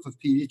group of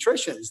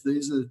pediatricians.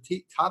 These are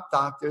the top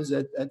doctors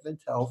at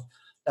Advent Health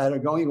that are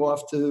going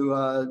off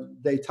to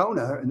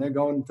Daytona, and they're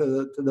going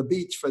to the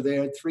beach for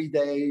their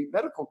 3-day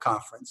medical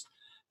conference.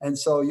 And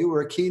so you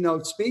were a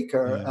keynote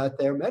speaker at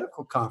their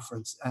medical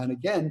conference. And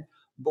again,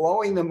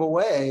 blowing them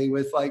away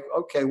with like,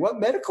 okay, what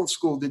medical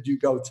school did you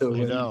go to?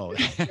 I know.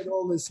 And get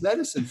all this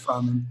medicine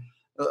from?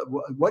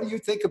 And what do you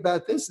think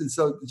about this? And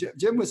so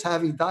Jim was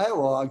having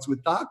dialogues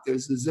with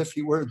doctors as if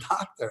he were a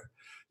doctor.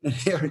 And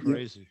here,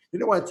 crazy. You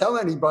don't want to tell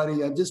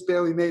anybody. I just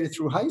barely made it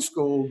through high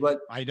school, but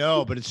I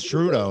know, but it's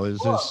true though. Is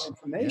this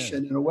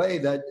information in a way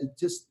that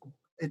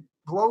it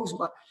blows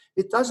my.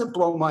 It doesn't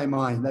blow my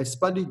mind. I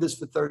studied this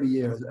for 30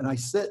 years, and I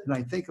sit and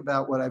I think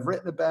about what I've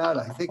written about.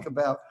 I think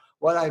about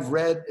what I've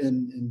read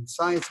in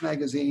science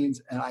magazines,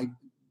 and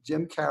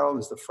Jim Carroll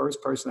is the first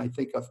person I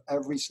think of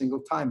every single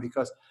time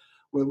because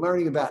we're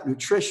learning about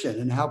nutrition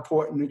and how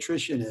important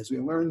nutrition is. We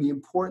learn the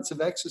importance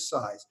of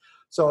exercise.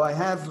 So I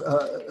have,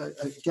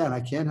 again, I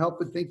can't help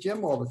but think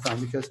Jim all the time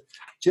because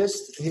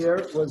just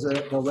here was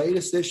the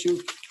latest issue,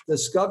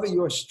 Discover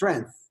Your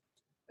Strength.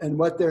 And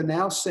what they're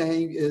now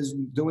saying is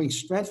doing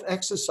strength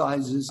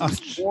exercises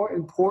is more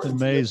important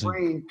to the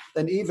brain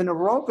than even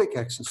aerobic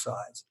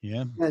exercise.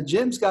 Yeah. And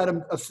Jim's got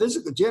a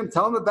physical. Jim,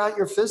 tell him about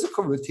your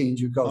physical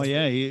routines you go through.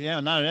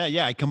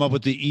 Yeah. I come up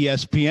with the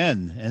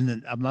ESPN,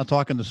 and I'm not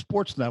talking the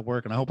Sports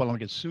Network, and I hope I don't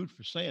get sued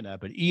for saying that.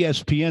 But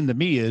ESPN to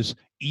me is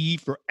E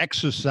for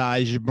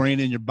exercise, your brain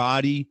and your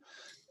body.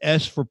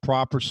 S for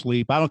proper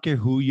sleep. I don't care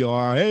who you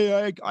are.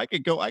 Hey, I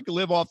could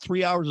live off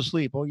 3 hours of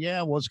sleep. Oh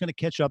yeah, well, it's going to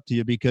catch up to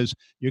you because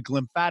your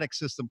lymphatic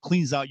system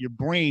cleans out your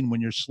brain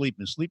when you're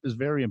sleeping. Sleep is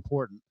very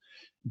important.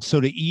 So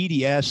the E,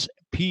 the S,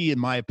 P, in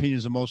my opinion,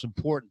 is the most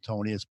important,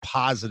 Tony, is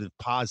positive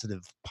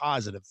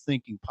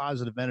thinking,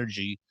 positive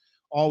energy,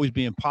 always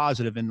being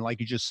positive. And like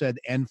you just said,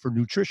 N for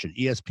nutrition,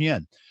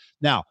 ESPN.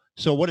 Now,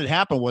 so what had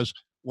happened was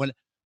when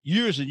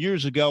years and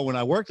years ago, when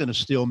I worked in a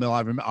steel mill,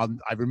 I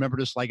remember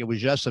this like it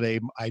was yesterday.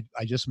 I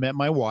just met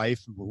my wife.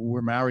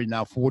 We're married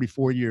now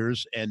 44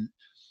 years, and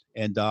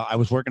I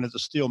was working at the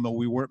steel mill.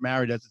 We weren't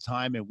married at the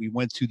time, and we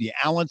went to the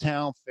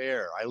Allentown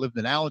Fair. I lived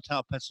in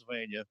Allentown,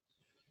 Pennsylvania,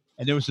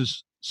 and there was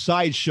this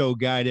sideshow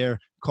guy there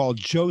called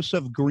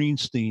Joseph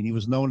Greenstein. He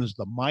was known as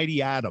the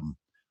Mighty Atom.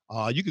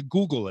 You could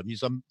Google him.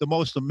 He's the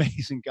most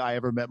amazing guy I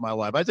ever met in my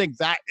life. I think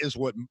that is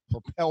what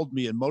propelled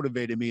me and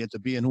motivated me into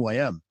being who I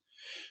am.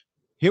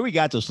 Here we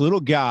got this little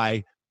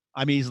guy.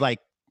 I mean, he's like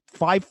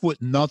 5 foot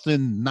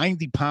nothing,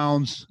 90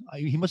 pounds.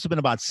 He must have been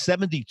about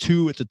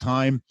 72 at the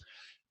time,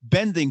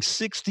 bending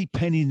 60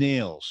 penny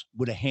nails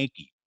with a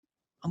hanky.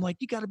 I'm like,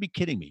 you got to be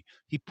kidding me.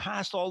 He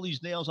passed all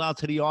these nails out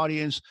to the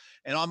audience,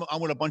 and I'm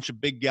with a bunch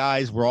of big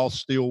guys. We're all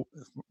still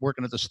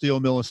working at the steel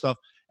mill and stuff,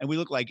 and we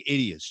look like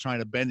idiots trying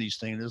to bend these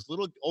things. This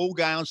little old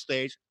guy on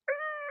stage,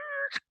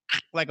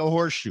 like a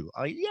horseshoe.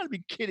 You got to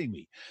be kidding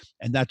me.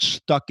 And that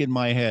stuck in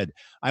my head.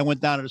 I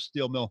went down to the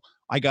steel mill.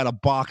 I got a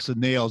box of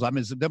nails. I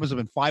mean, there must have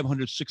been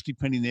 560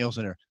 penny nails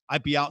in there.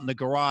 I'd be out in the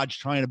garage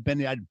trying to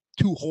bend it. I had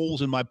 2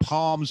 holes in my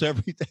palms,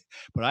 everything,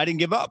 but I didn't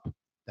give up.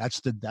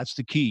 That's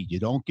the key. You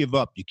don't give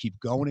up. You keep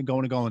going and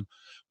going and going.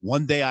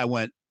 One day I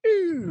went,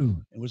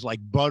 ew. It was like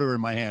butter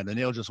in my hand. The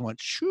nail just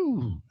went,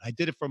 shoo. I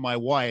did it for my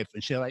wife,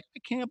 and she's like, I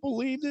can't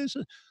believe this.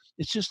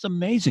 It's just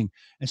amazing.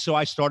 And so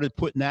I started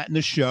putting that in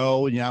the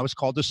show, and I was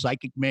called the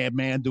Psychic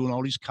Madman, doing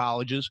all these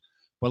colleges.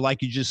 But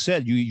like you just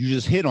said, you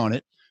just hit on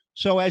it.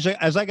 So as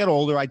I got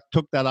older, I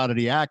took that out of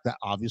the act.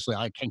 Obviously,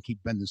 I can't keep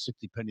bending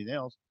 60 penny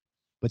nails.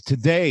 But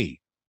today,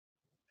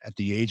 at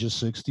the age of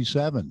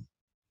 67,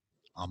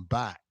 I'm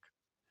back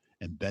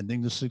and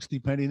bending the 60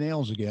 penny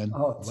nails again.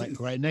 Oh,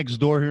 right next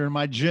door here in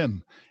my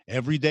gym.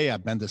 Every day I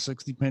bend a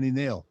 60 penny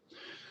nail.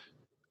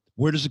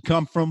 Where does it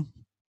come from?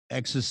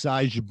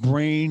 Exercise. Your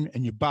brain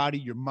and your body,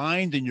 your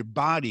mind and your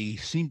body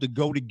seem to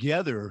go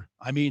together.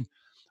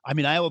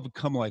 I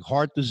overcome like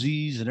heart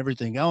disease and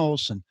everything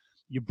else, and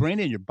your brain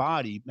and your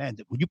body, man,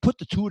 when you put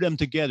the two of them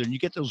together and you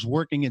get those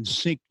working in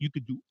sync, you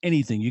could do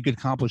anything. You could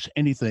accomplish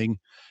anything.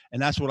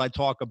 And that's what I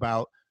talk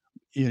about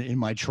in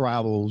my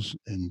travels.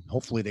 And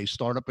hopefully they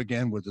start up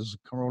again with this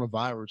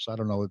coronavirus. I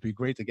don't know. It'd be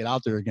great to get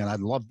out there again.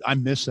 I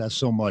miss that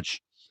so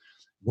much,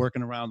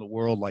 working around the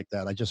world like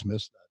that. I just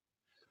miss that.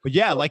 But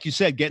yeah, like you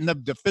said, getting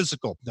the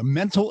physical, the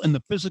mental and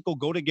the physical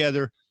go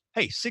together.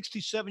 Hey,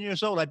 67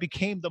 years old, I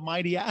became the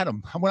mighty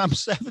Adam. When I'm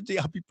 70,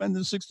 I'll be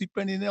bending 60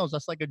 penny nails.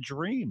 That's like a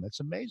dream. It's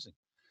amazing.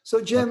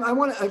 So, Jim, I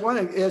want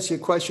to ask you a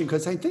question,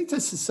 because I think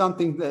this is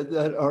something that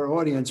our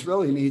audience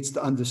really needs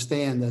to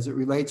understand as it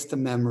relates to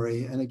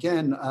memory. And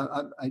again,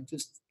 I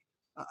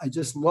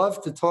just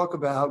love to talk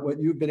about what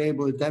you've been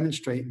able to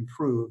demonstrate and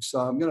prove. So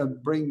I'm going to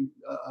bring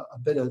a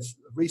bit of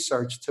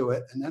research to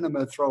it, and then I'm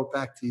going to throw it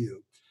back to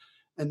you.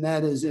 And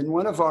that is, in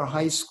one of our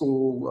high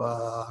school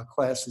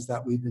classes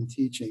that we've been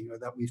teaching, or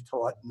that we've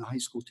taught, and the high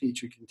school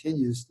teacher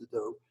continues to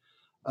do,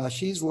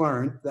 she's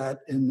learned that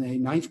in the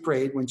 9th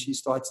grade, when she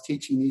starts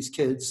teaching these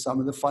kids some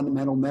of the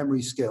fundamental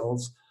memory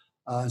skills,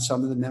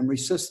 some of the memory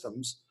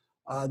systems,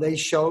 they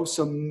show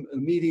some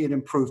immediate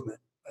improvement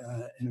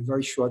in a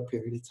very short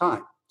period of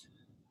time.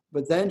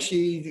 But then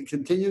she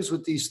continues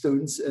with these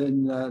students,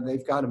 and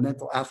they've got a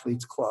mental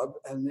athletes club,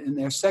 and in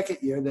their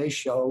 2nd year, they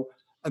show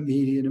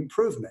immediate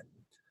improvement.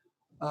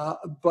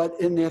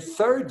 But in their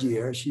 3rd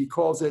year, she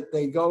calls it,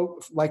 they go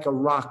like a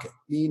rocket,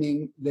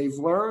 meaning they've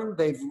learned,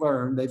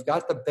 they've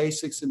got the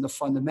basics and the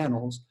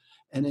fundamentals.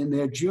 And in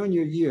their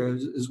junior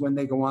years is when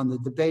they go on the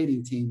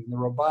debating team, the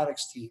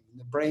robotics team, and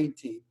the brain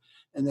team.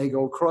 And they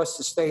go across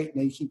the state,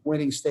 and they keep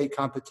winning state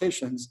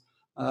competitions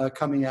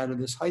coming out of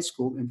this high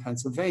school in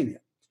Pennsylvania.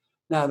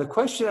 Now, the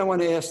question I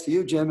want to ask to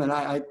you, Jim,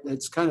 and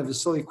it's kind of a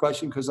silly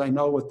question because I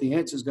know what the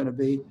answer is going to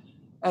be.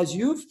 As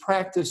you've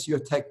practiced your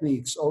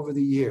techniques over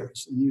the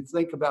years, and you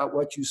think about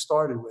what you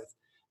started with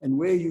and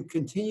where you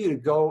continue to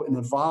go and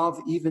evolve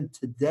even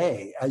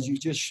today, as you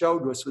just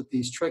showed us with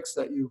these tricks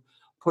that you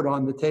put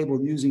on the table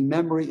using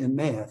memory and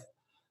math,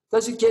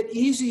 does it get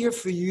easier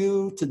for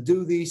you to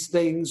do these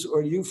things,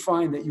 or do you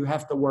find that you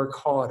have to work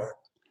harder?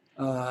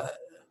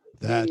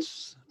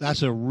 That's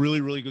a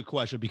really, really good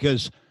question,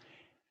 because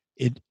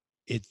it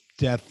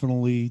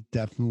definitely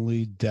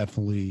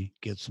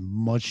gets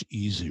much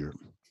easier.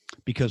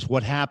 Because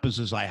what happens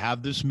is I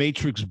have this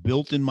matrix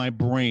built in my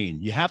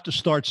brain. You have to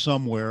start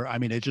somewhere. I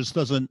mean, you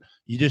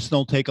just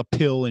don't take a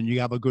pill and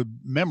you have a good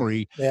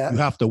memory. Yeah. You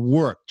have to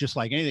work, just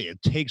like anything.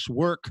 It takes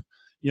work.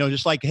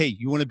 Just like, hey,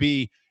 you want to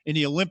be in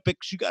the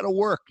Olympics, you got to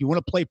work. You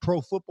want to play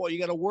pro football, you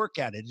got to work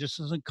at it. It just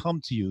doesn't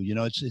come to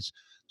you.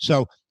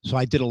 So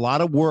I did a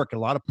lot of work, a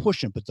lot of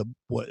pushing,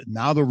 but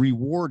now the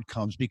reward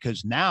comes,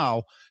 because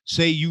now,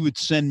 say you would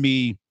send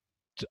me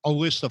a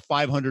list of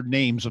 500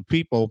 names of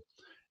people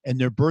and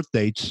their birth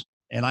dates,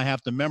 and I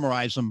have to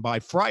memorize them by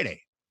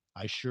Friday.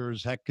 I sure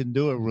as heck can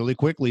do it really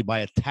quickly by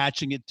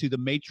attaching it to the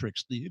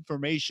matrix, the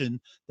information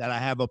that I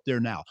have up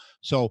there now.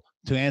 So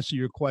to answer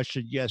your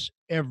question, yes,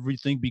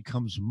 everything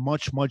becomes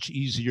much, much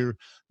easier.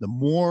 The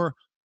more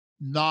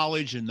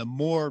knowledge and the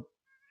more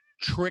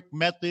trick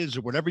methods,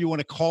 or whatever you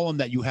want to call them,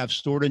 that you have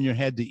stored in your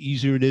head, the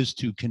easier it is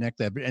to connect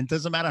that. And it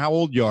doesn't matter how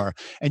old you are,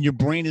 and your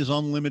brain is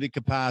unlimited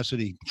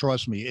capacity.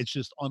 Trust me, it's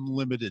just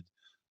unlimited.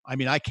 I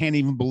mean, I can't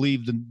even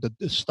believe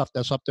the stuff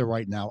that's up there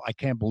right now. I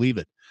can't believe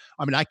it.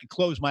 I mean, I could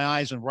close my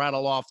eyes and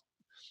rattle off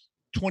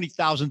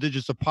 20,000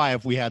 digits of pi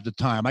if we had the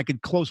time. I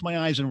could close my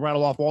eyes and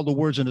rattle off all the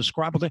words in a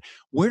Scrabble.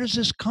 Where does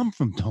this come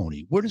from,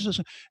 Tony? Where does this?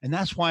 And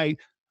that's why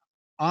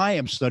I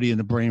am studying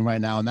the brain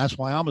right now. And that's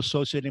why I'm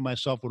associating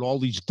myself with all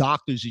these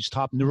doctors, these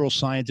top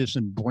neuroscientists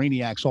and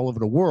brainiacs all over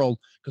the world,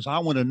 because I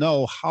want to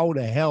know how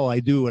the hell I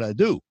do what I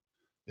do.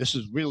 This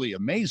is really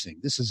amazing.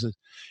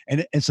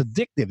 And it's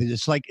addictive.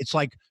 It's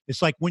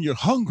like when you're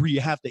hungry, you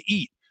have to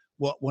eat.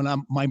 Well, when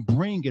my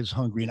brain gets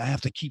hungry and I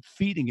have to keep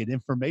feeding it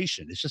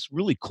information, it's just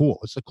really cool.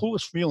 It's the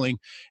coolest feeling.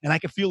 And I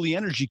can feel the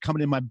energy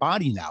coming in my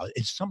body now.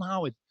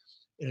 It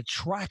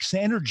attracts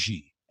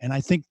energy. And I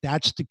think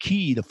that's the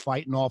key to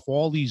fighting off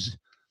all these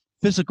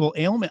physical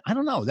ailments. I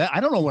don't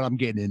know what I'm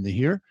getting into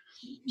here.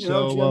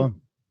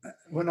 Jim,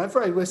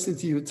 whenever I listen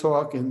to you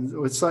talk and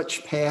with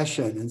such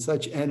passion and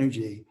such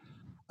energy,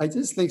 I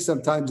just think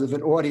sometimes of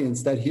an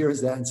audience that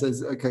hears that and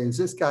says, okay, is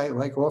this guy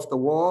like off the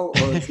wall,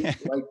 or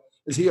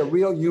is he a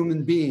real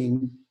human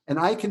being? And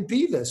I can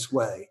be this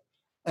way.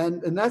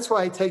 And that's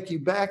why I take you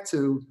back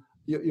to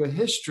your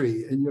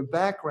history and your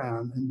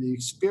background and the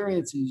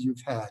experiences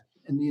you've had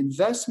and the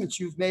investments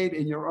you've made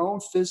in your own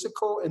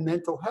physical and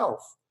mental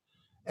health.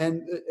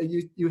 And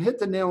you hit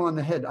the nail on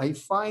the head. I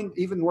find,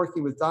 even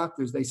working with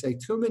doctors, they say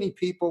too many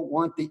people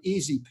want the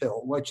easy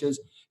pill, which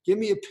is give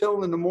me a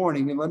pill in the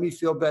morning and let me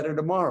feel better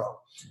tomorrow.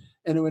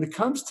 And when it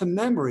comes to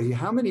memory,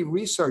 how many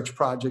research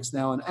projects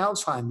now on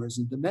Alzheimer's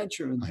and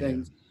dementia and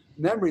things,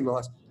 memory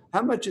loss,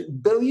 how much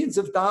billions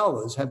of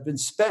dollars have been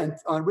spent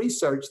on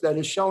research that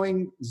is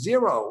showing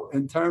zero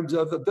in terms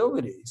of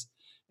abilities.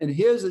 And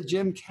here's a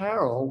Jim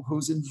Carroll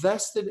who's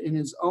invested in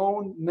his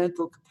own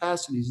mental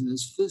capacities, in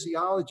his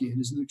physiology, in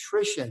his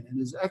nutrition, in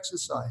his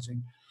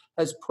exercising,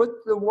 has put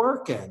the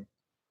work in.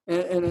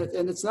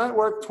 And it's not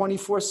work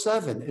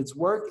 24/7. It's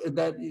work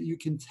that you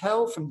can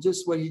tell from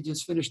just what he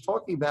just finished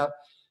talking about.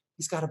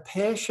 He's got a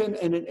passion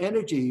and an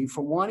energy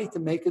for wanting to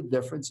make a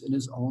difference in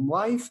his own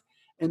life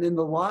and in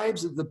the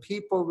lives of the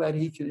people that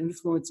he can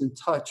influence and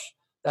touch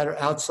that are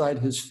outside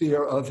his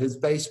sphere of his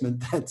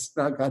basement that's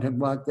not got him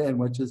locked in,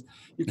 which is,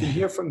 you can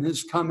hear from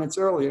his comments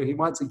earlier, he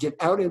wants to get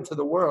out into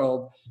the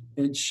world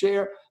and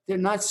share. They're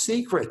not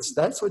secrets.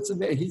 That's what's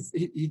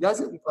amazing. He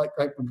doesn't, like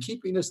I'm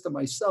keeping this to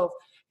myself.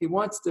 He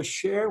wants to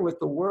share with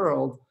the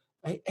world.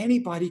 Hey,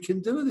 anybody can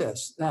do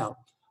this. Now,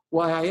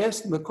 why I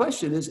asked him the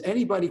question is,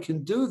 anybody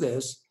can do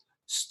this,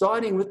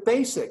 starting with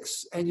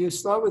basics, and you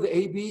start with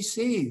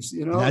ABCs.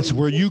 You know, that's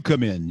where you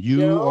come in.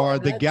 You are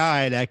the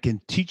guy that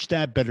can teach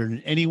that better than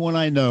anyone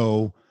I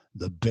know.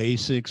 The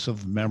basics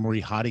of memory,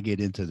 how to get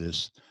into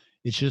this.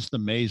 It's just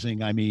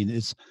amazing. I mean,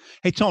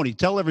 hey, Tony,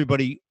 tell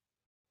everybody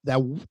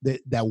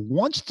that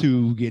wants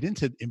to get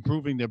into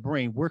improving their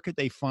brain, where could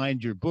they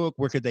find your book?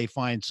 Where could they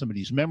find some of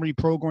these memory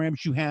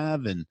programs you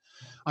have? And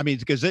I mean,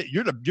 because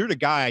you're the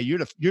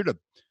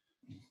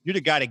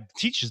guy that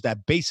teaches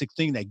that basic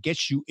thing that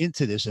gets you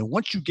into this. And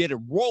once you get it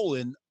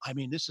rolling, I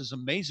mean, this is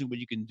amazing what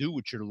you can do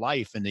with your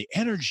life, and the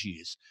energy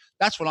is,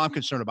 that's what I'm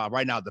concerned about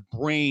right now. The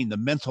brain, the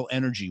mental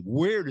energy.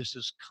 Where is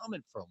this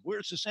coming from?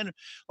 Where's this energy?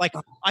 Like,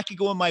 I could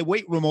go in my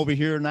weight room over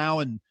here now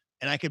and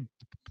I could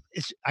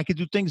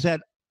do things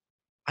that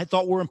I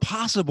thought were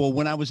impossible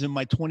when I was in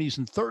my 20s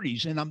and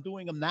 30s, and I'm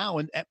doing them now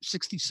at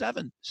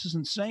 67. This is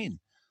insane.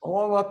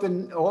 All up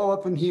in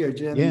here,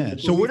 Jim. Yeah.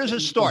 So where does it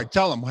start?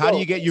 Tell them. How do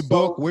you get your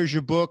book? Where's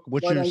your book?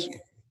 What's yours?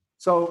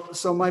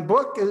 So my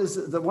book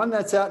is the one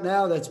that's out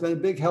now that's been a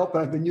big help,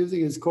 and I've been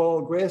using, is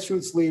called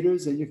Grassroots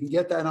Leaders, and you can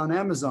get that on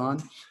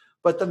Amazon.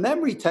 But the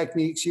memory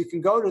techniques, you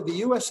can go to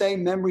the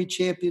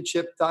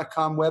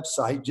USAMemoryChampionship.com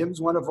website. Jim's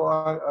one of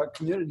our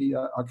community,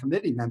 our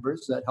committee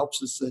members that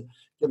helps us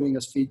giving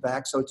us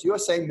feedback. So it's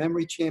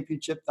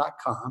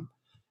USAMemoryChampionship.com.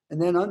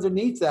 And then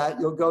underneath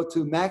that, you'll go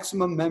to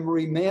Maximum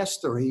Memory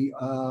Mastery.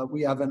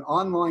 We have an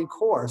online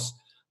course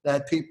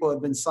that people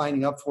have been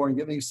signing up for and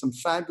giving us some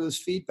fabulous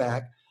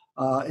feedback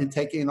in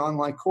taking an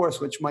online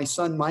course, which my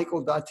son,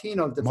 Michael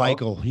Dattino, developed.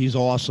 Michael, he's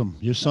awesome.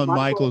 Your son,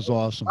 Michael's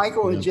awesome.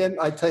 Michael and Jim,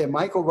 I tell you,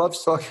 Michael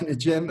loves talking to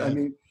Jim. Yeah. I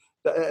mean,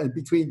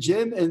 between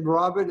Jim and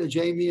Robert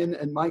Ajamian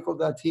and Michael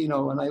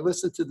Dattino, and I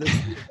listen to this,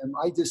 and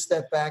I just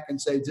step back and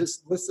say,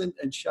 just listen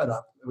and shut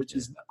up, which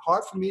is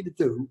hard for me to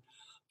do.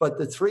 But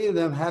the three of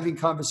them having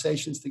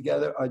conversations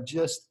together are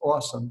just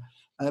awesome.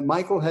 And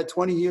Michael had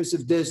 20 years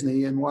of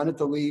Disney and wanted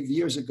to leave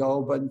years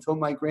ago, but until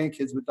my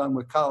grandkids were done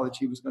with college,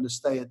 he was going to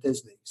stay at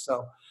Disney.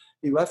 So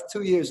he left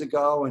 2 years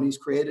ago, and he's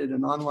created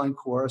an online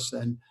course,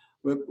 and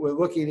we're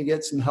looking to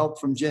get some help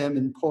from Jim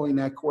in pulling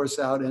that course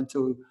out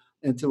into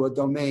a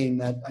domain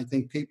that I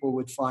think people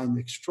would find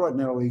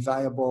extraordinarily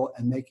valuable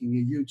and making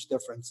a huge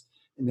difference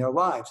in their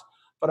lives.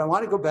 But I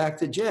want to go back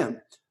to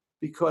Jim,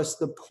 because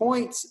the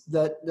points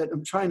that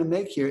I'm trying to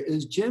make here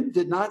is Jim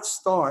did not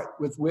start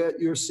with where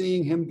you're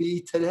seeing him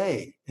be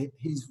today.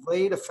 He's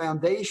laid a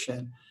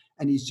foundation,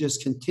 and he's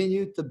just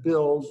continued to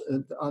build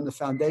on the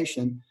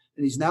foundation.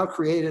 And he's now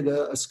created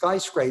a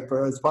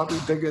skyscraper. It's probably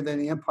bigger than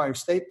the Empire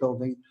State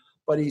Building,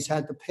 but he's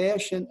had the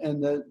passion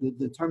and the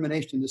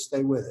determination to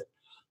stay with it.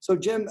 So,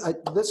 Jim,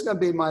 this is going to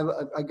be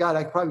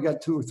I probably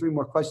got 2 or 3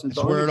 more questions.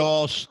 That's where it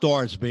all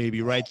starts,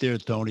 baby, right there,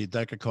 Tony,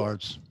 deck of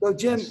cards. So,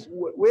 Jim,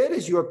 where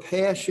does your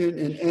passion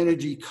and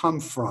energy come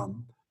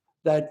from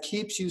that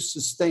keeps you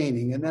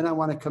sustaining? And then I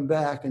want to come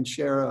back and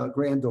share a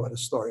granddaughter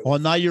story. Well,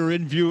 now you're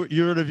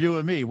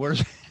interviewing me.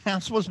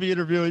 I'm supposed to be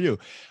interviewing you.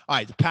 All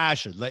right, the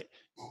passion.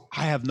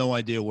 I have no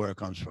idea where it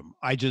comes from.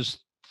 I just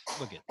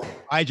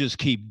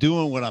keep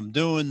doing what I'm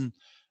doing.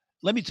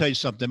 Let me tell you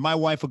something. My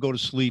wife will go to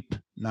sleep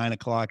 9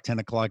 o'clock, 10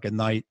 o'clock at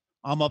night.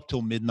 I'm up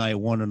till midnight,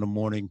 1 in the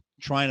morning,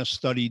 trying to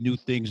study new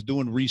things,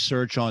 doing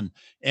research on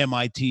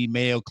MIT,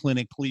 Mayo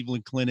Clinic,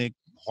 Cleveland Clinic,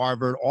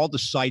 Harvard, all the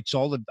sites,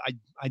 I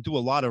do a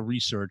lot of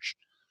research,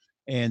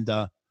 and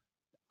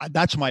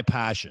that's my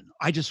passion.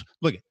 I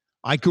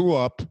grew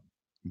up,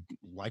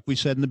 like we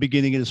said in the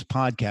beginning of this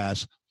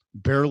podcast,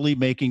 barely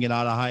making it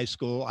out of high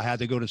school. I had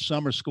to go to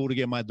summer school to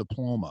get my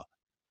diploma.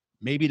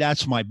 Maybe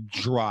that's my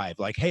drive.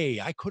 Like, hey,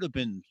 I could have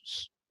been,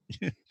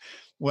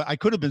 I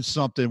could have been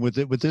something with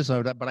this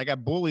or that, but I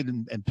got bullied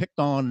and picked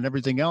on and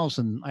everything else,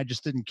 and I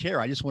just didn't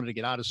care. I just wanted to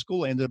get out of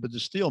school. I ended up at the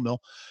steel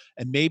mill,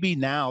 and maybe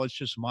now it's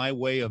just my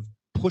way of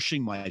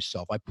pushing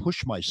myself. I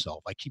push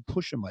myself. I keep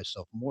pushing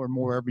myself more and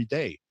more every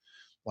day.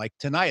 Like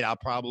tonight, I'll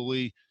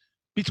probably,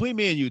 between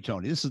me and you,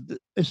 Tony, this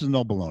is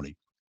no baloney.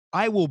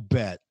 I will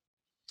bet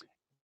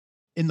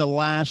in the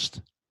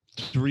last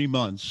 3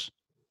 months,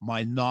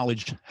 my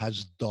knowledge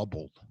has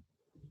doubled.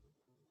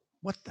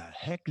 What the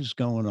heck is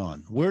going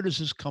on? Where does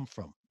this come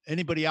from?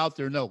 Anybody out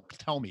there know?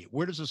 Tell me,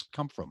 where does this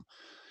come from?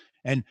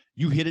 And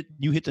you hit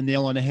the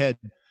nail on the head.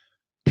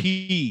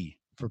 P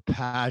for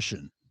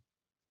passion.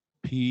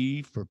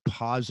 P for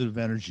positive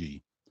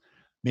energy.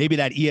 maybe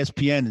that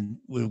ESPN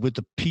with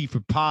the P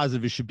for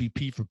positive, it should be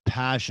P for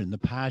passion. The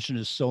passion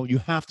is so, you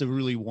have to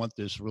really want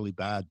this really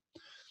bad.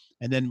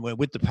 And then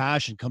with the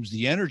passion comes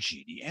the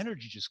energy. The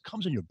energy just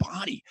comes in your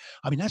body.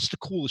 I mean, that's the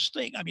coolest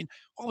thing. I mean,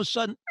 all of a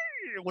sudden,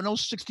 when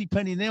those 60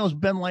 penny nails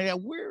bend like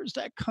that, where is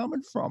that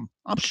coming from?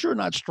 I'm sure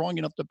not strong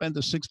enough to bend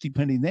a 60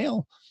 penny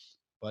nail,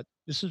 but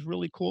this is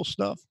really cool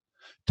stuff.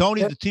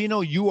 Tony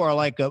Datino, you are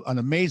like an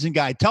amazing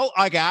guy.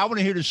 I want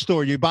to hear the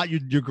story about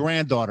your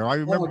granddaughter. I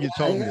remember you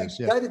told me this.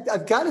 Yeah.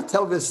 I've got to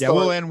tell this story. Yeah,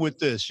 we'll end with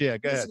this. Yeah,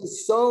 go ahead. This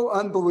is so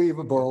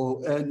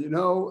unbelievable. And,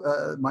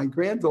 my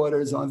granddaughter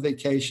is on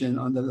vacation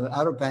on the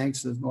Outer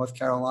Banks of North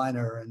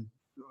Carolina, and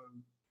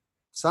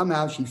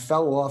somehow she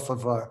fell off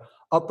of her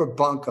upper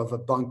bunk of a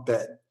bunk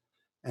bed,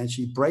 and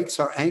she breaks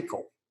her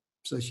ankle.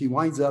 So she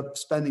winds up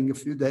spending a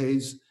few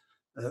days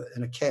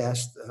in a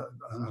cast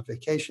on a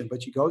vacation,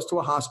 but she goes to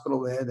a hospital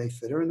there. They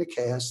fit her in the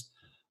cast.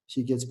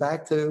 She gets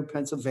back to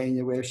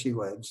Pennsylvania where she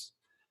lives.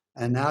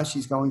 And now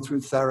she's going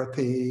through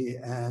therapy,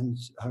 and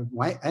her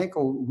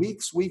ankle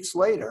weeks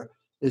later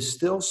is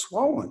still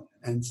swollen.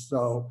 And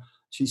so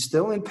she's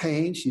still in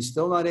pain. She's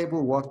still not able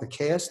to walk. The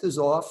cast is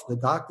off. The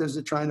doctors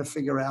are trying to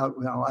figure out,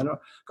 I don't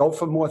go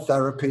for more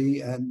therapy.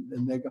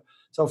 And they go.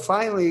 So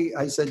finally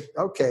I said,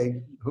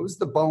 okay, who's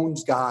the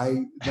bones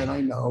guy that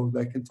I know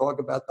that can talk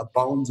about the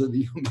bones of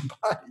the human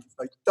body? It's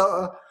like,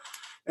 duh.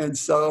 And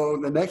so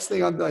the next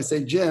thing I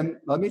say, Jim,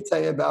 let me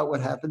tell you about what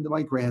happened to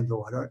my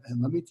granddaughter,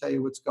 and let me tell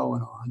you what's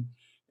going on.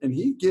 And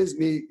he says,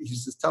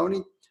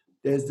 Tony,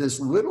 there's this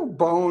little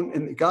bone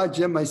in God,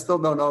 Jim, I still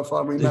don't know if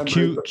I'll remember.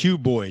 The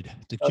cuboid.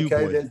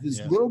 There's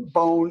this little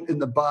bone in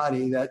the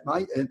body that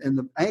might, in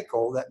the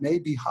ankle that may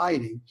be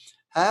hiding.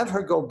 Have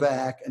her go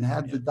back and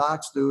have the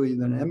docs do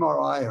either an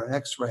MRI or an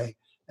X-ray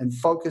and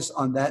focus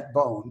on that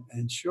bone.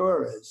 And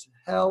sure as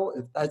hell,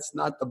 if that's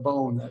not the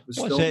bone that was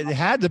still. It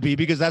had to be,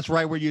 because that's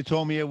right where you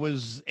told me it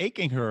was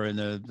aching her and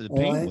the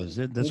pain was.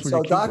 That's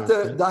where. So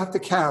Dr.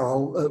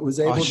 Carroll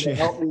was able to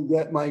help me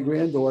get my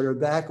granddaughter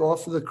back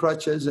off of the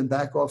crutches and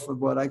back off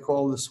of what I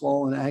call the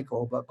swollen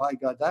ankle. But by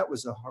God, that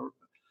was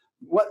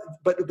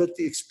but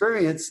the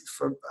experience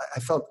I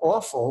felt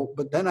awful,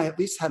 but then I at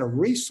least had a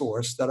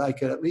resource that I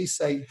could at least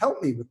say,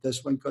 help me with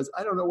this one, because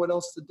I don't know what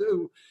else to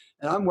do.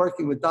 And I'm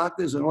working with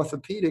doctors and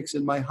orthopedics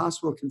in my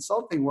hospital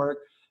consulting work,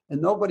 and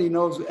nobody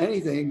knows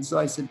anything. So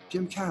I said,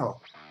 Jim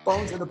Carroll,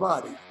 bones of the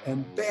body,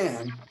 and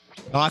bam.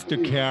 Dr.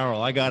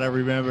 Carroll, I got to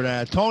remember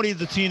that. Tony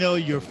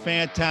Datino, you're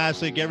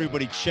fantastic.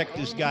 Everybody check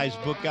this guy's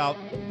book out.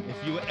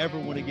 If you ever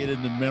want to get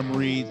into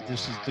memory,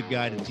 this is the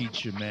guy to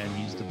teach you, man.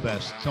 He's the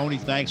best. Tony,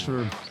 thanks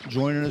for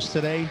joining us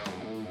today,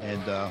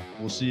 and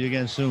we'll see you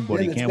again soon,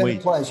 buddy. Jim, Can't wait.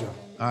 It's been a pleasure.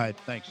 All right,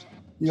 thanks.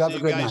 You have a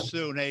good night. See you guys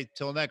soon. Hey,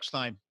 till next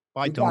time.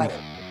 Bye, Tony.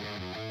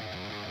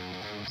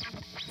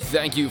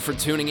 Thank you for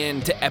tuning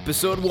in to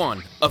episode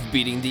 1 of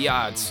Beating the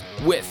Odds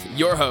with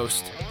your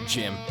host,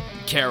 Jim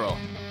Carroll,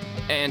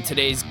 and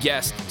today's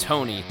guest,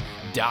 Tony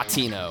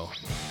Datino.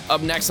 Up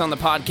next on the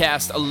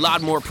podcast, a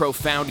lot more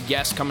profound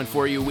guests coming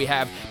for you. We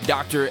have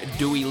Dr.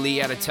 Dewey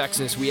Lee out of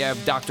Texas. We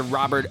have Dr.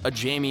 Robert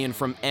Ajamian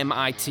from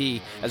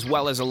MIT, as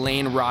well as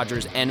Elaine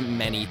Rogers, and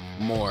many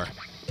more.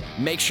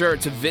 Make sure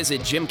to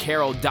visit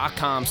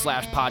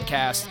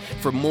jimcarroll.com/podcast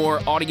for more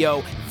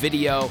audio,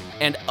 video,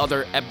 and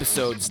other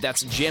episodes.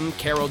 That's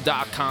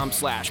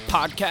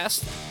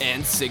jimcarroll.com/podcast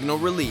and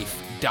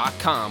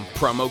signalrelief.com,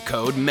 promo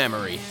code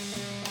MEMORY.